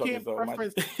Will, I'm talking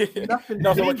to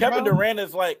no. So with Kevin Durant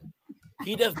is like,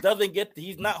 he just doesn't get.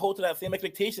 He's not hold to that same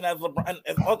expectation as LeBron,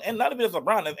 and not even as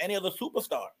LeBron, as any other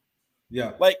superstar.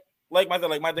 Yeah. My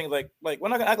thing is like we're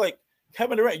not gonna act like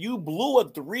Kevin Durant. You blew a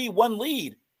 3-1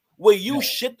 lead. Where you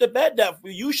shit the bed in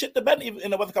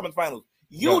the Western Conference Finals.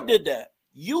 You did that.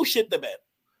 You shit the bed.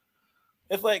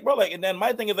 It's like, bro, like, and then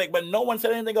my thing is like, but no one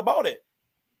said anything about it.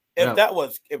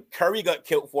 If Curry got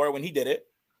killed for it when he did it,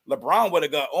 LeBron would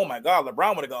have got, oh my God,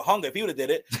 LeBron would have got hung if he would have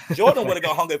did it. Jordan would have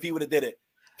got hung if he would have did it.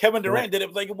 Kevin Durant did it. It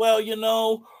was like, well,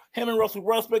 him and Russell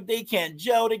Westbrook, they can't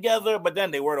gel together. But then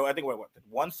they were, I think, what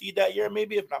 1 seed that year,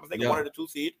 maybe, if not mistaken, 1 or the 2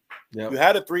 seed. You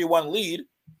had a 3-1 lead.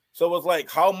 So it was like,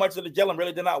 how much of the gelling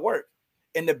really did not work?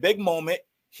 In the big moment,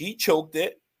 he choked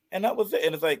it, and that was it.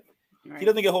 And it's like, he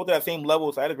doesn't get hold to that same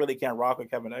level, so I just really can't rock with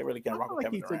Kevin. I really can't rock with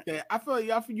Kevin Durant. That. I feel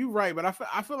like you're right, but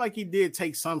I feel like he did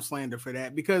take some slander for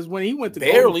that because when he went to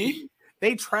barely,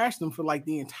 they trashed him for like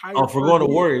the entire. Oh, for going to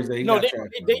Warriors, they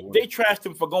trashed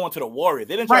him for going to the Warriors.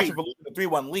 They didn't trash him for losing a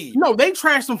 3-1 lead. No, they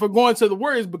trashed him for going to the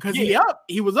Warriors because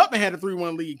he was up and had a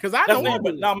 3-1 lead. Because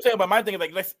I'm saying, but my thing is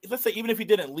like, let's say even if he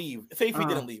didn't leave, he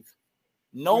didn't leave.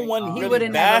 No one really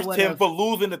bashed him for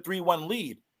losing the 3-1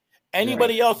 lead.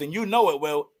 Anybody else, and you know it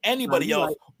well, anybody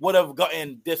else would have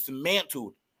gotten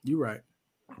dismantled. You're right.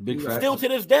 Still to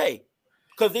this day.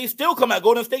 Because they still come out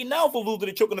Golden State now for losing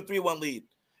and choking the 3-1 lead.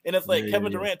 And it's like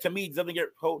Kevin Durant, to me, doesn't get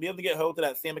held to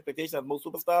that same expectation as most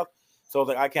superstars. So it's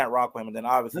like, I can't rock with him. And then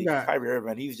obviously, Kyrie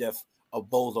Irving, he's just a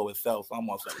bozo itself. So I'm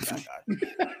all set with that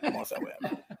guy. I'm all set with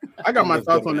him. I got my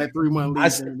thoughts on that 3-1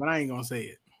 lead, but I ain't going to say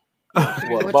it.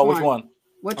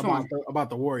 Which one? About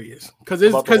the Warriors, because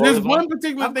there's one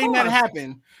particular thing that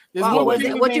happened. What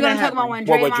you gonna talk about when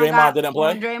Draymond didn't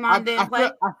play? Draymond didn't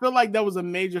play. I feel like that was a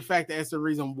major factor as the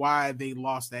reason why they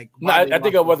lost that. No, I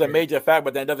think it was a major fact,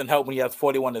 but then it doesn't help when he has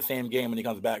 41 the same game when he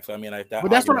comes back. So I mean, like that.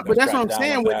 But that's what I'm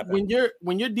saying.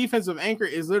 When your defensive anchor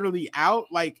is literally out,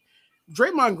 like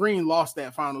Draymond Green lost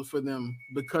that finals for them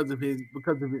because of his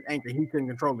anchor. He couldn't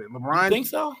control it. LeBron, you think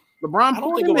so? LeBron, I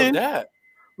don't think it was that.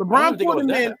 LeBron pulled him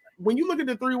in. When you look at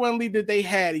the 3-1 lead that they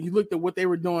had, and you looked at what they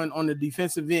were doing on the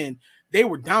defensive end, they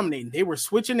were dominating. They were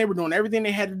switching. They were doing everything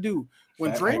they had to do.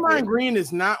 When Draymond Green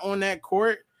is not on that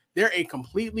court, they're a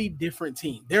completely different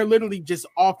team. They're literally just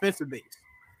offensive based.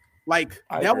 Like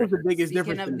that was the biggest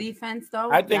difference. Speaking of defense,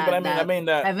 though, I think, I mean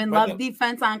that Kevin Love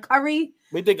defense on Curry.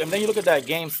 We think, and then you look at that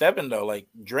game 7 though. Like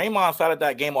Draymond started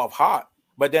that game off hot,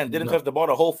 but then didn't touch the ball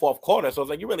the whole fourth quarter. So it's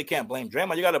like you really can't blame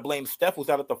Draymond. You got to blame Steph, who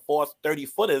started the force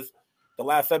 30-footers. The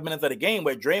last 7 minutes of the game,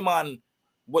 where Draymond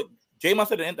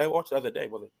said I watched the other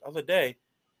day,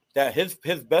 that his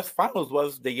best finals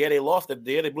was the year they lost, the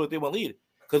year they blew a 3-1 lead,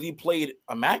 because he played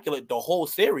immaculate the whole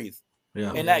series.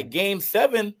 Yeah. In that game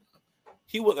 7,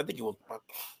 he was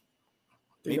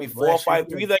maybe 4 or 5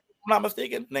 threes, if I'm not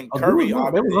mistaken. And then Curry, it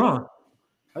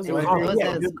was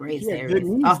a great series.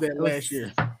 Last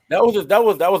year. That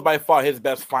was by far his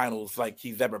best finals like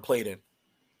he's ever played in.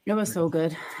 It was so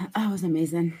good. It was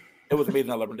amazing. It was amazing.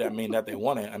 That they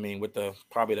won it. I mean, with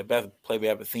probably the best play we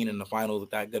ever seen in the finals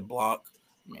with that good block.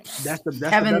 That's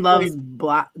Kevin Love's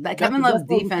block. Kevin Love's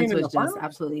defense was just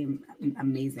absolutely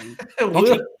amazing.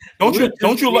 Don't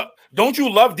you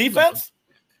love defense?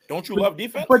 Don't you love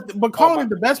defense? But calling it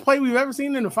the best play we've ever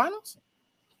seen in the finals.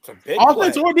 It's a big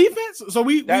offense or defense. So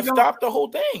we stopped the whole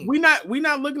thing. We not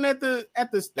looking at the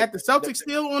Celtics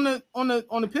still on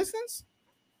the Pistons.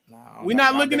 No, we're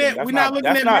not looking at Magic.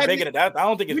 Bigger than that. I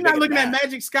don't think it's. We're not looking at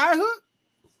Magic Skyhook.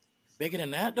 Bigger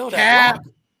than that, though. Cap,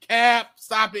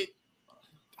 stop it.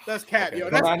 That's Cap, yo.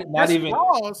 That's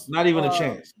not even a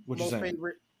chance. What you saying?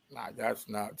 Nah, that's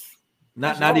not.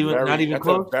 Not even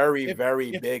close. A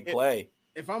very big play.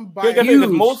 If I'm buying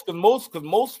most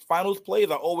finals plays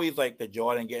are always like the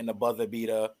Jordan getting the buzzer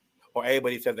beater, or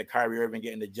everybody says the Kyrie Irving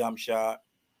getting the jump shot.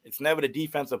 It's never the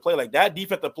defensive play. Like that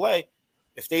defensive play,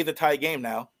 it stays a tie game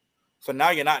now. So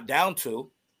now you're not down 2,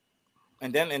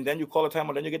 and then you call a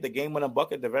timeout, then you get the game-winning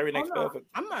bucket the very next play.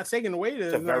 I'm not taking away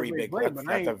it's a very big play.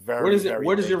 That's a very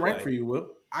where does it rank for you, Will?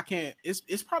 I can't.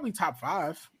 It's probably top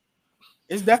 5.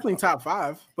 It's definitely top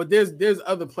 5. But there's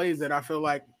other plays that I feel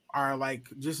like are like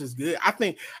just as good. I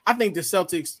think the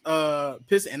Celtics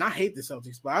Pistons, and I hate the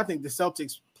Celtics, but I think the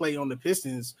Celtics play on the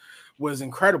Pistons was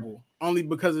incredible. Only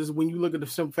because it's when you look at the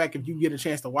simple fact, if you get a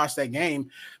chance to watch that game,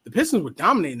 the Pistons were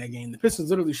dominating that game. The Pistons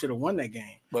literally should have won that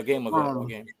game. What game was that? What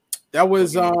game? That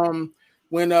was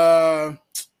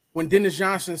when Dennis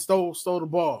Johnson stole the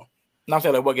ball. No, I'm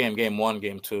saying like what game? Game 1,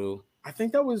 game 2. I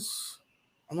think that was.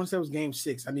 I want to say it was game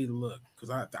 6. I need to look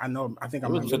because I know. I think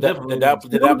I'm. Did that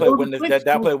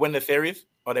play win the series,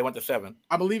 or they went to 7?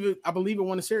 I believe it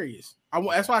won the series.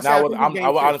 That's why I said.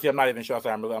 Honestly, I'm not even sure.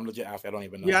 I'm legit asking. I don't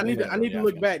even know. Yeah, I need to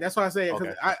look back. That's why I say it.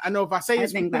 Okay. I know if I say it, I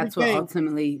think that's what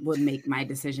ultimately would make my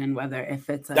decision whether if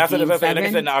it's a that's game what I'm saying.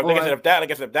 Like I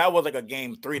said, if that was like a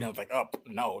game 3, then it's like, oh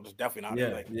no, it's definitely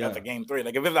not. That's a game 3.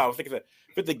 Like if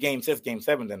it's a game 6, game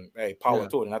 7, then hey, power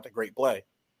to it, and that's a great play.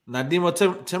 Now, Demo,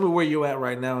 tell me where you're at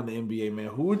right now in the NBA, man.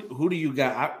 Who do you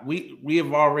got? We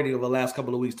have already over the last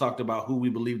couple of weeks talked about who we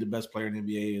believe the best player in the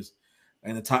NBA is,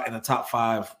 and the top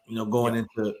 5.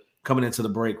 Coming into the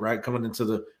break, right? Coming into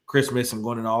the Christmas and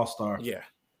going into All-Star. Yeah.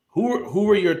 Who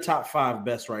are your top 5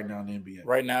 best right now in the NBA?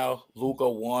 Right now, Luka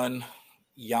 1,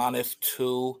 Giannis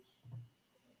 2,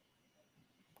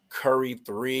 Curry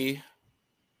 3.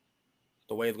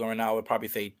 The way it's going now, I would probably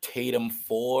say Tatum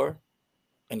 4.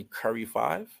 And Curry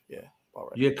 5? Yeah. All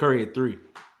right. You had Curry at 3.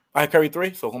 I had Curry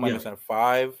 3. So who am I missing?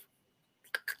 5?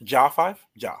 Ja 5?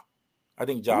 Ja. I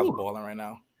think Ja's balling right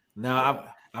now. Now,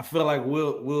 I feel like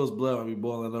Will's blood will be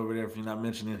boiling over there if you're not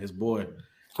mentioning his boy.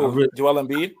 Joel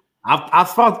Embiid? I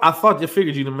thought you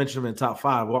figured you'd mention him in top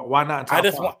 5. Why not top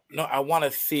 5? I want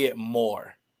to see it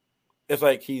more. It's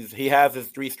like he has his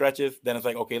 3 stretches. Then it's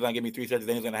like, okay, he's going to give me 3 stretches.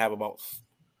 Then he's going to have about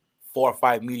 4 or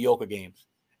 5 mediocre games.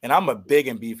 And I'm a big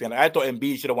Embiid fan. I thought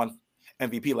Embiid should have won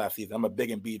MVP last season. I'm a big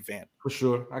Embiid fan. For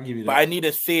sure. I'll give you that. But I need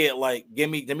to see it like,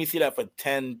 let me see that for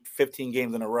 10, 15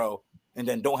 games in a row. And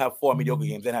then don't have 4 mediocre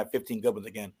games, then have 15 good ones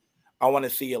again. I want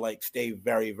to see it like stay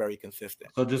very, very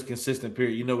consistent. So just consistent,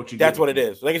 period. You know what you That's what it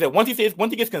is. Like I said, once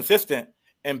he gets consistent,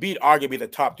 Embiid arguably the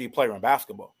top 3 player in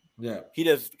basketball. Yeah. He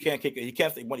just can't kick it. He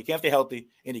can't stay healthy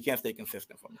and he can't stay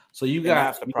consistent for me. So you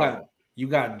got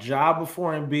Ja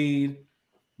before Embiid.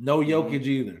 No Jokic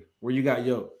either. Where you got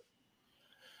Jokic?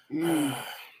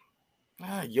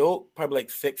 Jokic probably like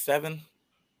 6, 7.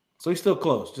 So he's still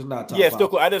close, just not top 5. Still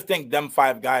close. I just think them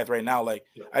 5 guys right now. Like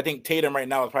I think Tatum right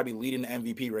now is probably leading the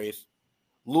MVP race.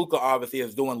 Luka obviously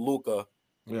is doing Luka.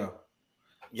 Yeah.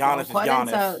 Giannis is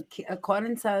Giannis.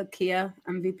 According to Kia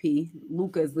MVP,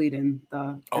 Luka is leading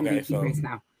the MVP race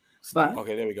now. But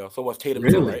okay, there we go. So what's Tatum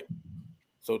 2, right?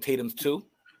 So Tatum's 2.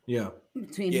 Yeah.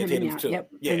 Between him Tatum's and 2. Yep.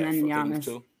 Yeah, and then so Giannis.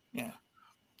 2. Yeah.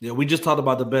 Yeah, we just talked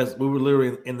about the best. We were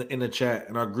literally in the chat,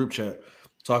 in our group chat,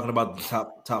 talking about the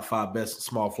top 5 best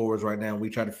small forwards right now. And we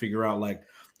try to figure out like,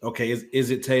 okay,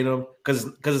 is it Tatum? Because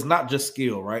it's not just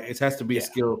skill, right? It has to be a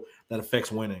skill that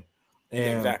affects winning.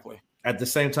 And exactly. At the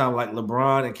same time, like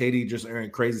LeBron and KD just are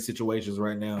in crazy situations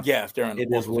right now. Yes, they're in it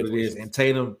is what it is. And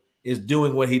Tatum is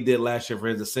doing what he did last year for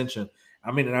his ascension.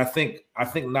 I mean, and I think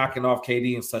knocking off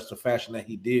KD in such a fashion that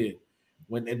he did,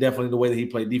 and definitely the way that he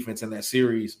played defense in that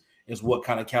series is what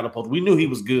kind of catapulted. We knew he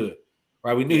was good,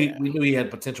 right? We knew he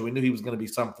had potential. We knew he was going to be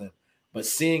something. But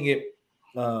seeing it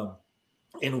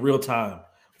in real time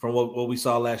from what we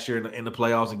saw last year in the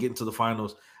playoffs and getting to the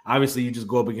finals, obviously you just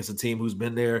go up against a team who's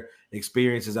been there,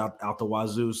 experiences out the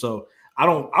wazoo. So I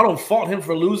don't fault him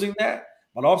for losing that,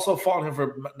 but also fault him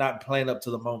for not playing up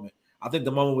to the moment. I think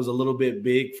the moment was a little bit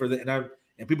big for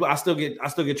people. I still get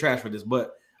trashed for this,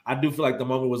 but I do feel like the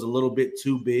moment was a little bit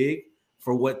too big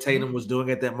for what Tatum was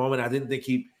doing at that moment. I didn't think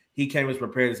he came as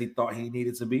prepared as he thought he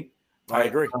needed to be. Right? I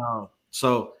agree.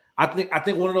 So I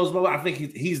think one of those moments. I think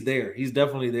he's there. He's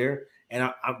definitely there,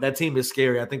 and that team is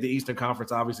scary. I think the Eastern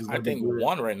Conference obviously is going to be good.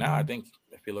 1 right now. I think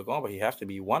if you look on, but he has to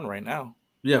be 1 right now.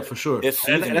 Yeah, for sure. This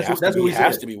season, that's what we said.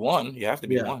 Has to be 1. He has to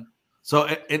be 1. So,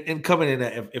 and coming in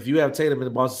that, if you have Tatum and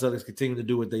the Boston Celtics continue to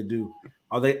do what they do,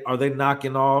 are they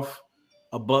knocking off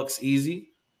a Bucks easy?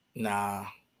 Nah,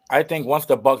 I think once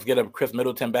the Bucks get a Chris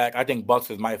Middleton back, I think Bucks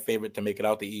is my favorite to make it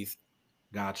out the East.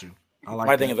 Got you. I like.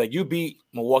 My thing is like you beat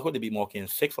Milwaukee. What did they beat Milwaukee in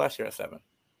 6 last year or 7?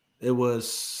 It was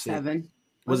 7.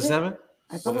 Was it 7?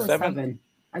 I thought it was 7.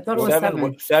 I thought it was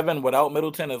 7. 7 without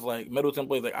Middleton is like Middleton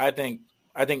plays like I think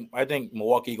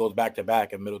Milwaukee goes back to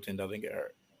back if Middleton doesn't get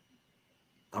hurt.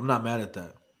 I'm not mad at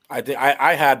that. I think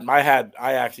I had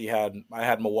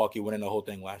Milwaukee winning the whole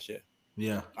thing last year.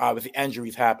 Yeah. Obviously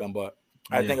injuries happen, but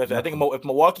I think if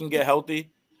Milwaukee can get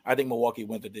healthy, I think Milwaukee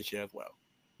wins it this year as well.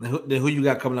 Then who you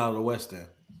got coming out of the West then?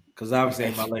 Because obviously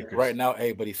ain't my Lakers. Right now,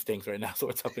 everybody stinks right now, so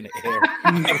it's up in the air.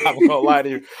 I'm not gonna lie to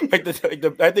you. I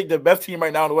think the best team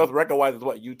right now in the West record-wise is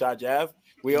what, Utah Jazz?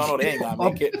 We all know they ain't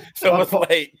gonna make it. So it's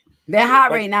like they're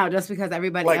hot right now just because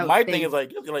everybody like else my thinks. thing is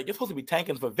like you're supposed to be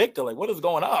tanking for Victor. Like, what is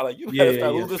going on? Like, you gotta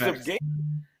start losing some games.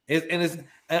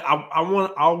 I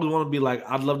always want to be like,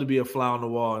 I'd love to be a fly on the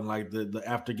wall and like the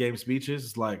after game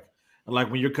speeches, like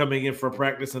when you're coming in for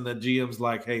practice and the GM's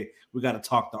like, hey, we got to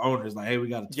talk. The owners like, hey, we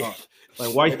got to talk.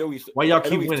 Like, why y'all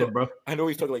keep winning, bro? I know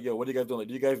he's talking like, yo, what are you guys doing? Like,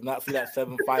 do you guys not see that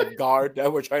 7-5 guard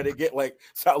that we're trying to get? Like,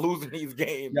 stop losing these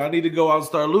games. Y'all need to go out and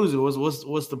start losing.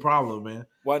 What's the problem, man?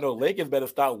 Well, I know Lakers better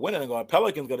start winning and go.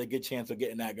 Pelicans got a good chance of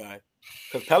getting that guy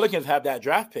because Pelicans have that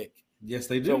draft pick. Yes,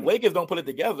 they do. So if Lakers don't put it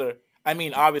together. I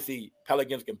mean, obviously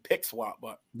Pelicans can pick swap,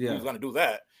 but who's going to do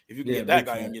that if you can get that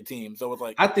guy on your team? So it's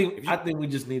like I think we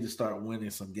just need to start winning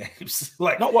some games.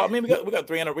 Like, no, well, I mean, we got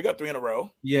three in a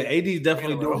row. Yeah, AD's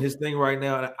definitely doing his thing right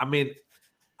now. I mean,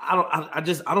 I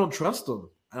don't trust him.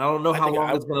 I don't know how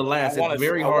long it's going to last. It's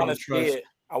very hard to trust.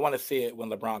 I want to see it when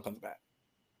LeBron comes back.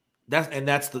 That's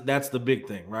the big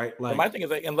thing, right? Like, my thing is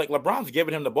like LeBron's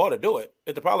giving him the ball to do it.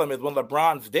 But the problem is when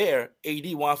LeBron's there,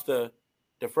 AD wants to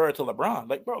defer to LeBron.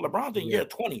 Like, bro, LeBron's in year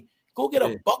 20. Go get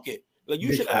a bucket. Like,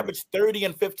 you should average 30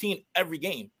 and 15 every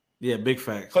game. Yeah, big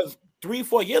facts. Because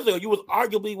 3-4 years ago, you was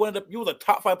arguably you was a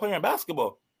top 5 player in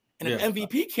basketball and an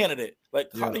MVP candidate. Like,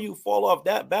 how do you fall off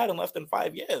that bad in less than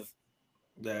 5 years?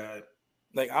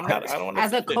 Like, I don't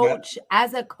as a coach,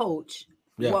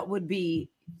 what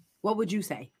would you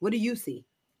say? What do you see?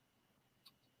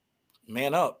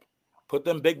 Man up. Put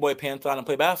them big boy pants on and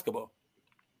play basketball.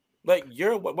 Like,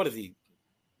 you're what is he?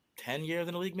 10 years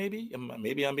in the league, maybe?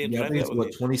 Maybe I'm being. I think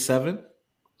it's 27.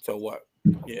 So what?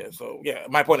 Yeah. So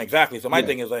my point exactly. So my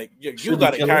thing is like you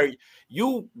got to carry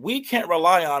you. We can't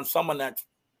rely on someone that's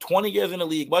 20 years in the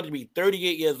league, about to be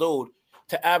 38 years old,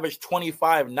 to average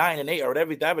 25, 9 and 8 or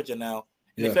whatever he's averaging now,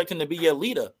 and expect him to be your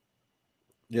leader.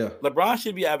 Yeah. LeBron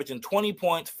should be averaging 20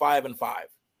 points, 5 and 5,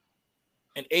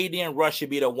 and AD and Russ should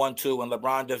be the 1-2, and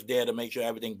LeBron just there to make sure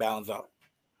everything balances out.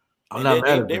 I'm not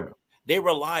mad at that. They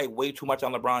rely way too much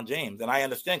on LeBron James, and I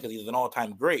understand because he's an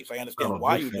all-time great. So I understand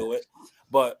why you do it,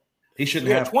 but he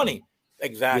shouldn't have 20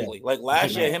 exactly. Yeah. Like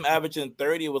last year, him averaging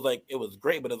 30 it was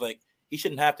great, but it's like he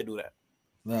shouldn't have to do that.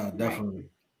 No, definitely.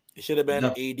 It should have been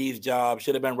AD's job.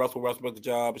 Should have been Russell Westbrook's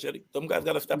job. Them guys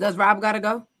got to step up. Does Rob got to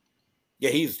go? Yeah,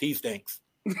 he stinks.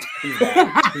 He's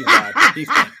bad. He's bad. He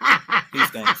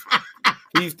stinks.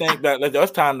 He stinks.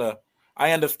 It's time to.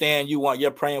 I understand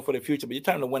you're praying for the future, but your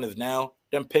time to win is now.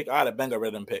 I'd have been got rid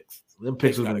of them picks. Them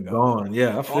picks would have gone.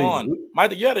 Yeah, I feel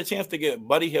you had a chance to get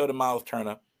Buddy Hield and Miles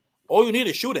Turner. All you need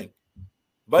is shooting.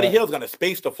 Buddy Hield's going to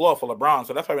space the floor for LeBron,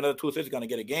 so that's probably another 2 assists going to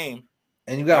get a game.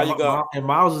 And you got and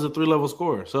Miles is a 3-level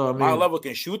scorer. So I mean, Miles Level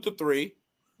can shoot the 3.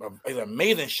 He's an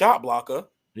amazing shot blocker.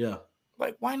 Yeah.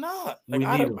 Like, why not? Like,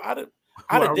 I'd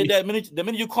have did that the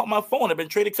minute you called my phone. I've been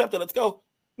trade accepted. Let's go.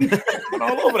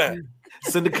 All over that.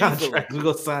 Send the contract. We're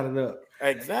gonna sign it up.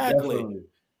 Exactly.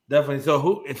 Definitely.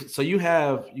 So you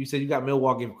said you got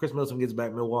Milwaukee. If Chris Middleton gets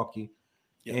back, Milwaukee.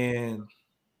 Yeah. And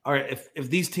all right, if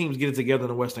these teams get it together in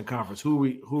the Western Conference, who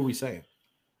are we saying?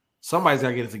 Somebody's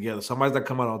gotta get it together. Somebody's gotta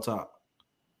come out on top.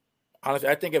 Honestly,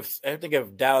 I think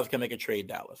if Dallas can make a trade,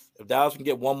 Dallas. If Dallas can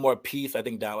get one more piece, I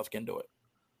think Dallas can do it.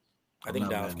 I think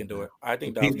Dallas can do it. I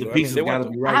think Dallas can do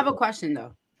it. I have a question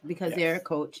though, because you're a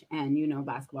coach and you know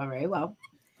basketball very well.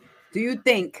 Do you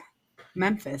think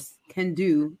Memphis can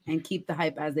do and keep the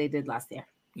hype as they did last year?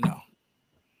 No.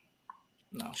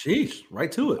 Sheesh, right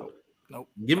to it. Nope.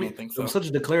 Give me such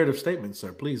a declarative statement,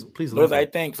 sir. Please. I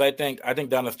think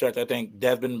down the stretch, I think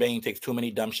Desmond Bane takes too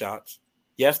many dumb shots.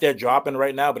 Yes, they're dropping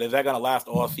right now, but is that going to last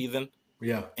all season?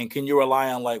 Yeah. And can you rely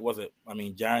on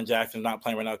Jaren Jackson's not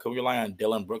playing right now? Can we rely on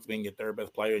Dylan Brooks being your third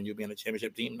best player and you being a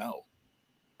championship team? No.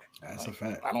 That's a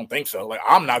fact. I don't think so. Like,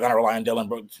 I'm not going to rely on Dylan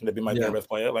Brooks to be my third best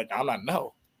player. Like, I'm not.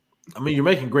 No. I mean, you're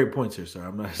making great points here, sir.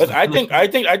 I'm not. But I think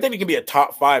it can be a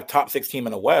top 5, top 6 team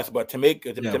in the West. But to make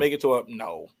it to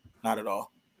no, not at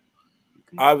all.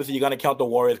 Obviously, you're going to count the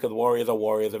Warriors because Warriors are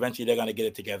Warriors. Eventually, they're going to get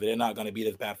it together. They're not going to be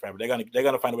this bad forever. They're going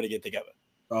to find a way to get together.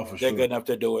 Oh, for sure. They're good enough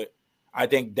to do it. I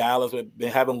think Dallas, with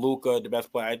having Luka, the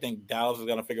best player, I think Dallas is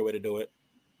going to figure a way to do it.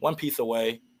 One piece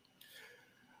away.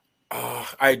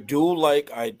 I do like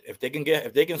if they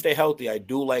can stay healthy. I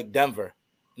do like Denver.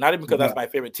 Not even because that's my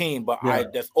favorite team, but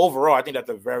overall, I think that's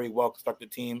a very well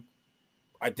constructed team.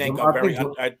 I think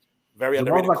very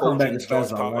underrated coach.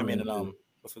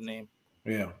 What's his name?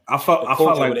 Yeah, I felt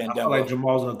like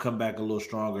Jamal's gonna come back a little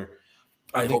stronger.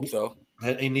 I hope so.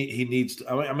 He needs to.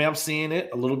 I mean, I'm seeing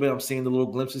it a little bit. I'm seeing the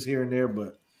little glimpses here and there,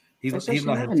 but He's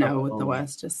not never know with the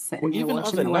West. Just sitting even the watching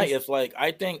other the night, West. it's like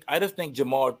I just think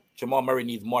Jamal Murray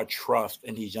needs more trust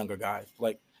in these younger guys.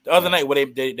 Like the other night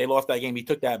when they lost that game, he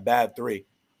took that bad 3.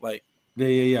 Like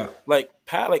yeah. Like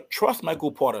Pat, like trust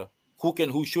Michael Porter,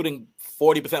 who's shooting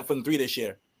 40% from 3 this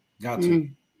year. Got to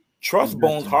trust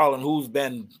Bones Harlan, who's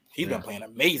been playing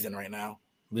amazing right now.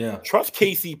 Yeah. Trust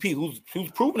KCP,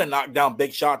 who's proven to knock down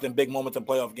big shots in big moments in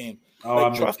playoff games.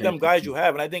 Trust them guys you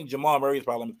have. And I think Jamal Murray's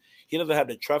problem, he doesn't have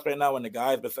the trust right now in the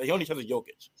guys, but he only trusts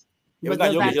Jokic. But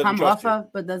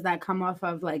does that come off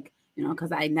of like,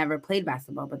 because I never played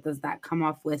basketball, but does that come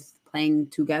off with playing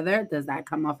together? Does that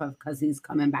come off of because he's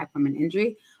coming back from an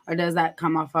injury? Or does that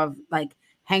come off of like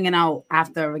hanging out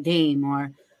after a game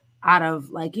or out of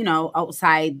like,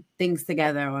 outside things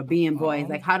together or being boys?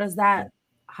 Like, how does that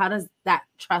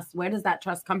trust, where does that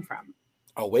trust come from?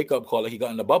 A wake-up call like he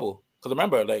got in the bubble. Because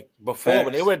remember, like before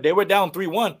when they were down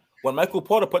 3-1, when Michael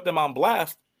Porter put them on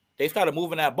blast, they started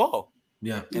moving that ball.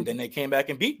 Yeah. And then they came back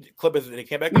and beat Clippers. They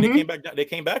came back they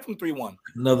came back from 3-1.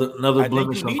 Another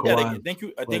blemish on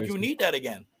Kawhi. I think you need that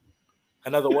again.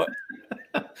 Another what?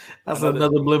 That's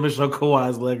another blemish on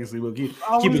Kawhi's legacy. We'll keep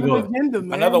it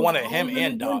going. Another one of him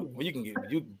and Doc. Well, you can get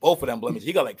both of them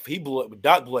blemishes.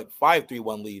 Doc blew like 5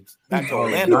 3-1 leads back to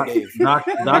Orlando days. Doc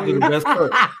is the best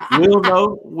player.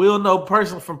 We'll know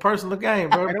from personal game,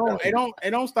 bro.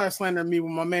 Don't start slandering me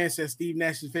when my man says Steve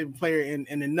Nash's favorite player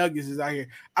and the Nuggets is out here.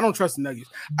 I don't trust the Nuggets.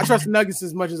 I trust the Nuggets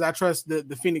as much as I trust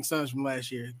the Phoenix Suns from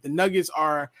last year. The Nuggets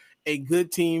are a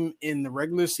good team in the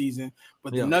regular season,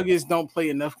 but the Nuggets don't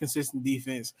play enough consistent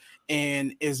defense.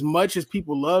 And as much as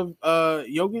people love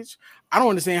Jokic, I don't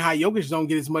understand how Jokic don't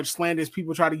get as much slander as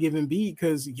people try to give him Embiid,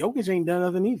 because Jokic ain't done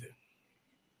nothing either.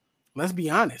 Let's be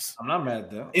honest. I'm not mad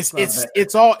at that.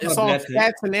 It's all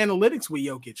stats and analytics with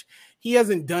Jokic. He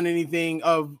hasn't done anything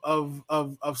of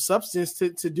substance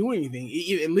to do anything.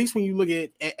 At least when you look at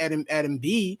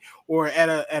Embiid or at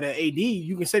a AD,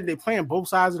 you can say they're playing both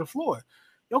sides of the floor.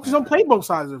 Jokic don't play both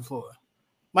sides of the floor.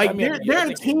 Like they're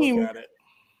a team.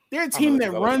 They're a team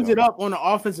that runs it up on the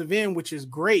offensive end, which is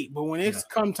great. But when it's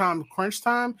crunch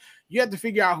time, you have to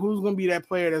figure out who's going to be that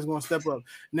player that's going to step up.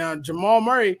 Now, Jamal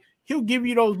Murray, he'll give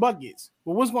you those buckets.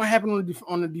 But what's going to happen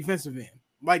on the defensive end?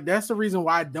 Like, that's the reason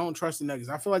why I don't trust the Nuggets.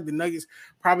 I feel like the Nuggets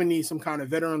probably need some kind of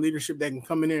veteran leadership that can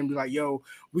come in there and be like, yo,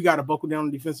 we got to buckle down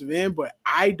on the defensive end. But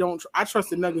I trust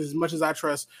the Nuggets as much as I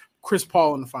trust Chris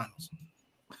Paul in the finals.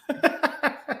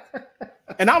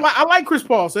 And I like Chris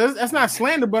Paul, so that's not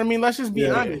slander, but I mean, let's just be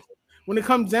honest. When it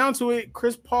comes down to it,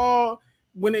 Chris Paul,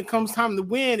 when it comes time to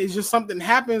win, it's just something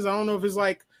happens. I don't know if it's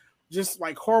like just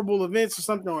like horrible events or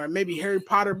something, or maybe Harry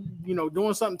Potter,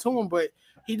 doing something to him, but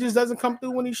he just doesn't come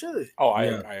through when he should. Oh, I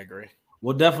agree.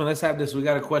 Well, definitely. Let's have this. We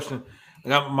got a question. I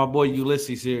got my boy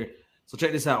Ulysses here. So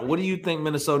check this out. What do you think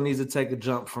Minnesota needs to take a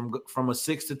jump from a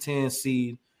 6 to 10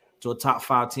 seed to a top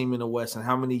 5 team in the West, and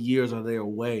how many years are they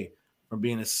away from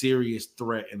being a serious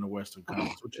threat in the Western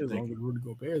Conference? What you think? Rudy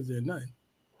Gobert is there nothing.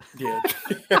 Yeah.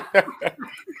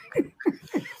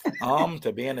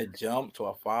 To be in a jump to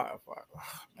a 5,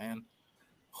 man.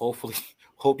 Hope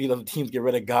these other teams get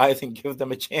rid of guys and give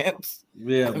them a chance.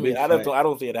 Yeah, I mean, I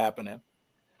don't see it happening.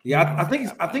 Yeah, I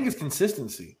think it's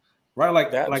consistency, right?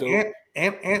 Like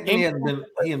Anthony hasn't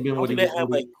been what he was. Have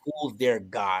like who's their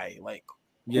guy? Like,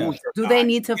 do they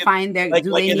need to find their?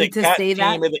 Do they need to stay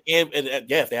that?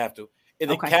 Yes, they have to. Is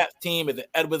it Cat's team? Is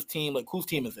it Edwards' team? Like, whose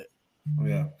team is it?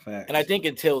 Yeah, facts. And I think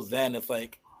until then, it's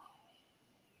like,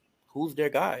 who's their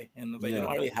guy? And they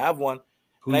don't really have one.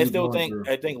 And I still think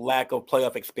lack of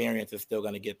playoff experience is still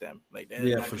going to get them. Like,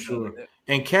 for sure.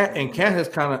 And Cat has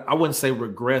kind of, I wouldn't say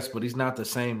regressed, but he's not the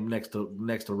same next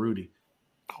to Rudy.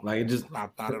 Like, it just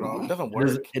not at all. It doesn't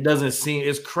work. It doesn't seem.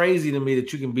 It's crazy to me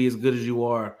that you can be as good as you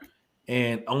are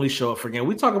and only show up for game.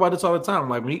 We talk about this all the time.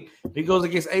 Like, when he goes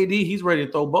against AD, he's ready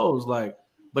to throw bows. Like,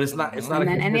 but it's not. And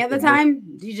then any other time,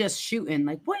 you just shooting.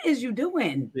 Like, what is you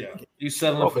doing? Yeah, you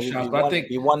settling for shots. But I think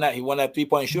he won that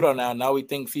 3-point shootout. Now he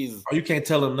thinks he's. Oh, you can't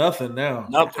tell him nothing now.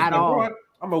 Nothing at all.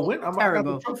 I'm gonna win. I'm gonna have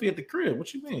a trophy at the crib.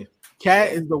 What you mean?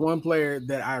 Cat is the one player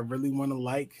that I really want to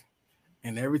like,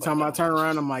 and every time I turn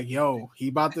around, I'm like, yo, he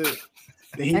about to.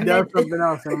 Then he does something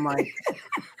else, and I'm like,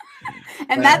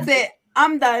 and that's it.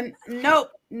 I'm done.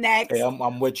 Nope. Next. Hey,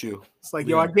 I'm with you. It's like,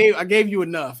 yo, I gave you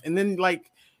enough, and then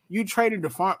like you traded the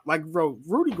farm. Like, bro,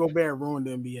 Rudy Gobert ruined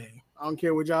the NBA. I don't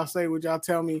care what y'all say, what y'all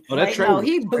tell me. Oh, that trade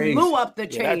he blew up the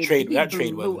trade. That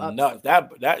trade was nuts.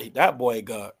 That boy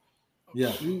got.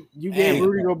 Yeah, you gave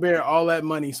Rudy Gobert all that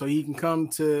money so he can come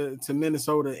to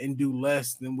Minnesota and do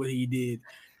less than what he did.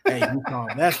 Hey,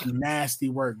 that's nasty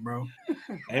work, bro.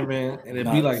 Hey man, and it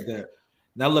be like that.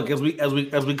 Now, look, as we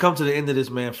come to the end of this,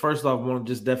 man. First off, I want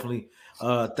to just definitely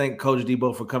thank Coach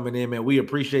Debo for coming in, man. We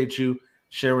appreciate you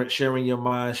sharing your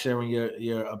mind, sharing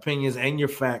your opinions and your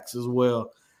facts as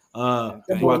well. Throughout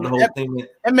the whole thing,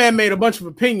 that man made a bunch of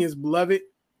opinions, beloved.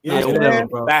 Yeah, whatever,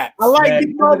 bro. I like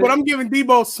Debo, but I'm giving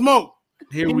Debo smoke.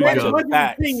 Here he we made go. a bunch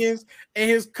of opinions, and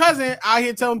his cousin out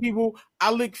here telling people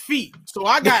I lick feet, so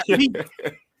I got feet.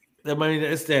 I mean,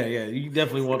 it's there. Yeah, you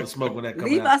definitely want the smoke when that comes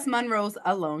out. Leave us Monroes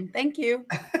alone. Thank you.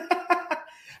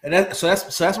 And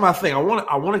that's my thing. I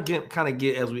want to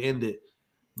get as we end it,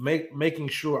 making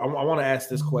sure. I want to ask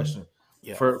this question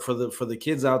for the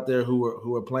kids out there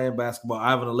who are playing basketball. I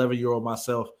have an 11-year-old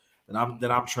myself, and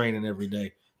I'm training every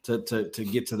day to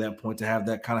get to that point, to have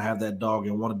that dog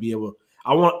and want to be able.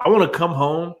 I want to come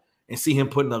home and see him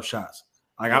putting up shots.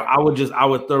 Like I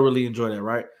would thoroughly enjoy that,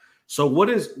 right? So what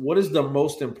is the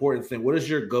most important thing? What is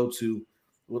your go-to?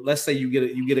 Well, let's say you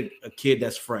get a kid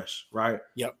that's fresh, right?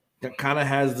 Yep. That kind of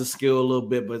has the skill a little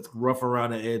bit, but it's rough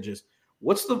around the edges.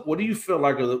 What do you feel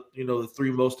like are the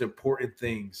three most important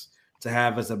things to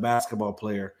have as a basketball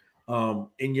player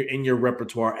in your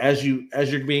repertoire as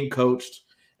you're being coached,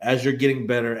 as you're getting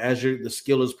better, as the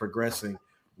skill is progressing?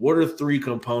 What are three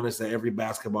components that every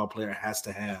basketball player has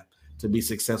to have to be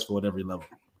successful at every level?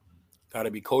 Got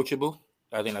to be coachable.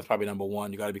 I think that's probably number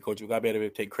one. You got to be coachable. Got to be able to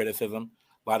take criticism.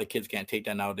 A lot of kids can't take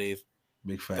that nowadays.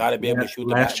 Big fact. Got to be able to shoot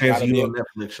the last chance you on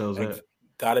Netflix shows that.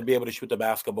 Got to be able to shoot the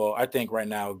basketball. I think right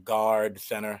now, guard,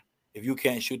 center. If you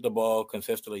can't shoot the ball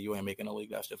consistently, you ain't making the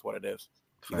league. That's just what it is.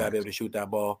 You got to be able to shoot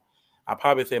that ball. I'd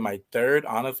probably say my third,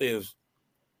 honestly, is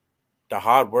the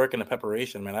hard work and the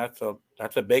preparation, man.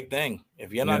 That's a big thing.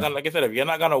 If you're not gonna, like I said, if you're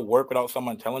not gonna work without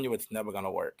someone telling you, it's never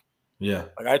gonna work. Yeah.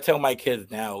 Like I tell my kids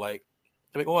now, like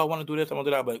they're like, oh, I want to do this, I want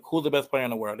to do that. But like, who's the best player in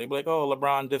the world? They be like, oh,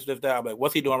 LeBron, this, that. I'm like,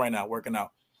 what's he doing right now? Working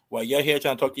out. Well, you're here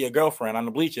trying to talk to your girlfriend on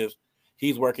the bleachers.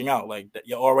 He's working out. Like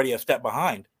you're already a step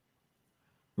behind.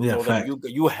 Yeah. So like, you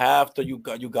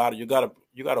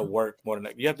gotta work more than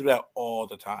that. You have to do that all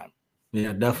the time.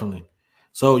 Yeah, definitely.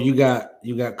 So you got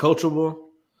coachable.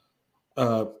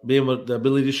 Being able the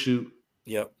ability to shoot,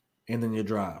 yep, and then your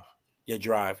drive. Your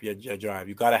drive. You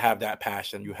got to have that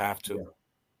passion. You have to.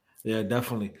 Yeah,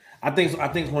 definitely. I think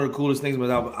one of the coolest things was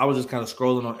I was just kind of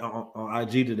scrolling on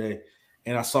IG today,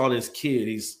 and I saw this kid.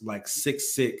 He's like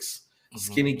 6'6",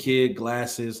 skinny kid,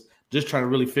 glasses, just trying to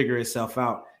really figure himself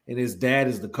out. And his dad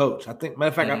is the coach. I think, matter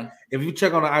of fact, if you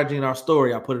check on the IG in our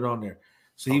story, I put it on there.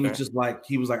 So he was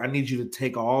like, I need you to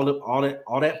take all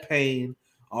that pain,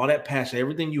 all that passion,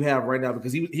 everything you have right now,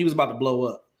 because he was about to blow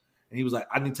up. And he was like,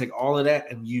 I need to take all of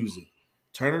that and use it.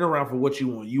 Turn it around for what you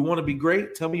want. You want to be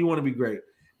great? Tell me you want to be great.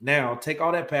 Now take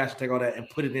all that passion, take all that and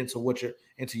put it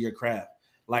into your craft.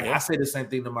 Like I say the same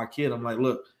thing to my kid. I'm like,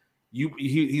 look,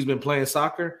 he's been playing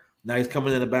soccer. Now he's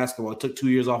coming into basketball. It took 2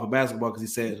 years off of basketball because he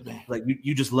said, like,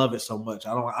 you just love it so much.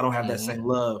 I don't have that same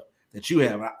love that you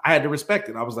have. I had to respect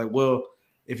it. I was like, well,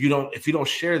 if you don't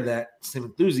share that same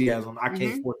enthusiasm, I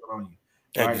can't force it on you.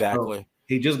 Exactly. Right? So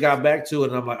he just got back to it,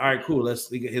 and I'm like, all right, cool.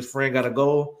 His friend got a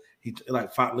goal. He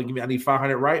I need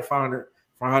 500 right,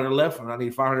 500 left, and I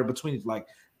need 500 between. Like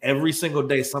every single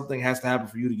day, something has to happen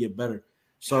for you to get better.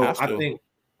 So I think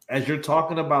as you're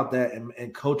talking about that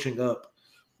and coaching up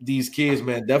these kids,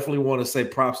 man, definitely want to say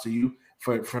props to you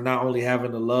for not only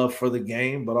having the love for the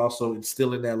game, but also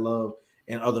instilling that love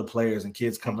in other players and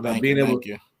kids coming up.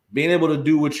 Being able to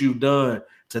do what you've done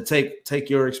to take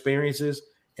your experiences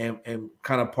and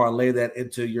kind of parlay that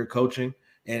into your coaching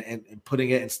and putting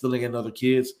it, instilling in other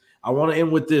kids. I want to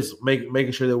end with this,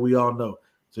 making sure that we all know.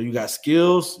 So you got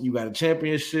skills, you got a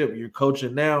championship, you're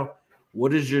coaching now.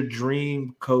 What is your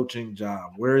dream coaching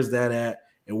job? Where is that at?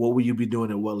 And what will you be doing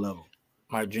at what level?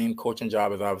 My dream coaching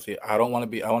job is obviously I want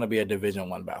to be a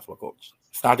Division I basketball coach.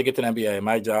 It's not to get to the NBA.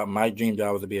 My dream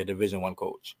job is to be a Division I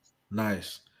coach.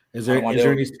 Nice. Is there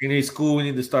any school we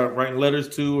need to start writing letters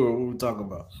to, or what are we talking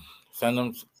about? Send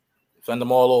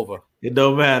them all over. It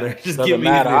don't matter. Just doesn't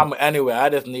matter.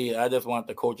 I just want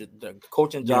the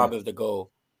coaching job is the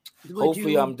goal.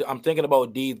 Hopefully, I'm thinking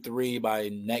about D3 by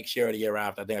next year or the year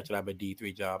after. I think I should have a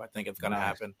D3 job. I think it's gonna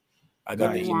happen. I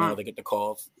got the email to get the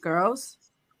calls. Girls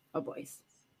or boys?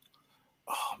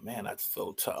 Oh man, that's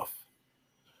so tough.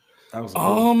 That's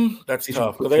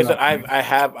tough because like I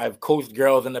said, I've coached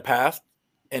girls in the past,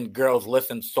 and girls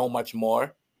listen so much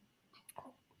more.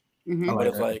 But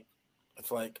it's like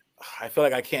I feel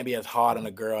like I can't be as hard on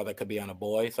a girl that could be on a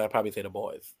boy, so I'd probably say the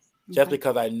boys. Just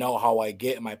because I know how I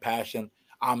get my passion.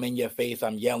 I'm in your face,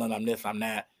 I'm yelling, I'm this, I'm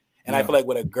that. And I feel like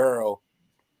with a girl,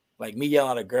 like me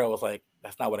yelling at a girl was like,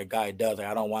 that's not what a guy does. Like,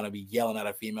 I don't want to be yelling at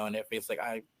a female in their face. Like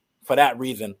for that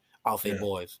reason, I'll say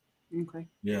boys. Okay.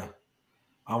 Yeah.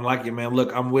 I'm like it, man.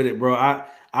 Look, I'm with it, bro.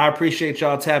 I appreciate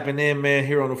y'all tapping in, man,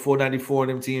 here on the 494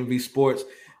 and MTMV Sports.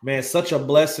 Man, such a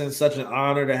blessing, such an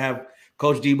honor to have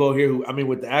Coach Debo here, who, I mean,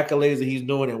 with the accolades that he's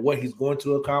doing and what he's going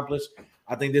to accomplish,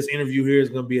 I think this interview here is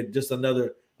going to be just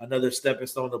another stepping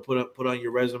stone to put on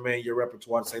your resume and your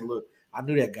repertoire and say, look, I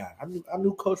knew that guy. I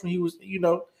knew Coach when he was,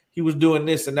 he was doing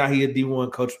this, and now he a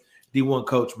D1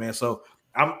 coach, man. So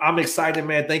I'm excited,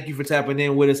 man. Thank you for tapping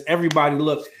in with us. Everybody,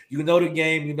 look, you know the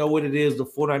game. You know what it is, the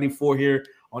 494 here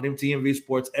on MTMV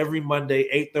Sports every Monday,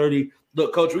 8:30.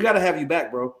 Look, Coach, we got to have you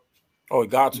back, bro. Oh, we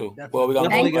got to. Well, we're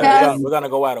gonna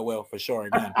go at it, Will, for sure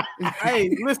again.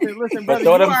 Hey, listen, but brother.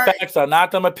 Throw them facts out,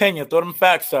 not them opinions. Throw them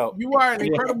facts out. You are an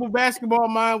incredible basketball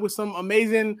mind with some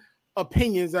amazing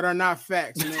opinions that are not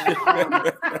facts, man.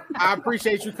 I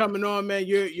appreciate you coming on, man.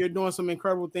 You're doing some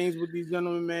incredible things with these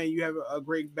gentlemen, man. You have a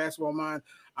great basketball mind.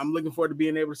 I'm looking forward to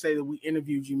being able to say that we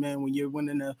interviewed you, man, when you're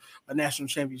winning a national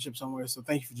championship somewhere. So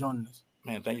thank you for joining us.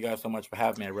 Man, thank you guys so much for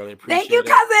having me. I really appreciate it. Thank you,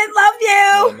 cousin. Love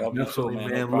you. Love you too, man.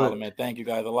 No problem, man. Thank you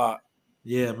guys a lot.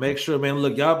 Yeah, make sure, man.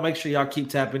 Look, make sure y'all keep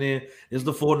tapping in. It's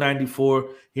the 494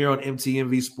 here on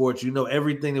MTMV Sports. You know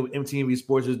everything that MTMV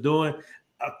Sports is doing.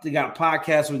 We got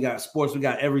podcasts, we got sports, we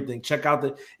got everything. Check out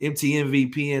the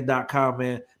MTMVPN.com,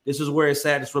 man. This is where it's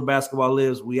at. It's where basketball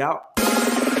lives. We out.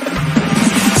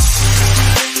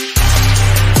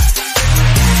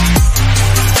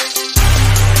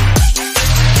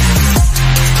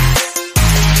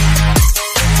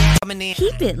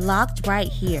 Keep it locked right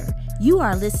here. You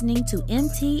are listening to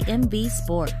MTMV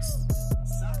Sports.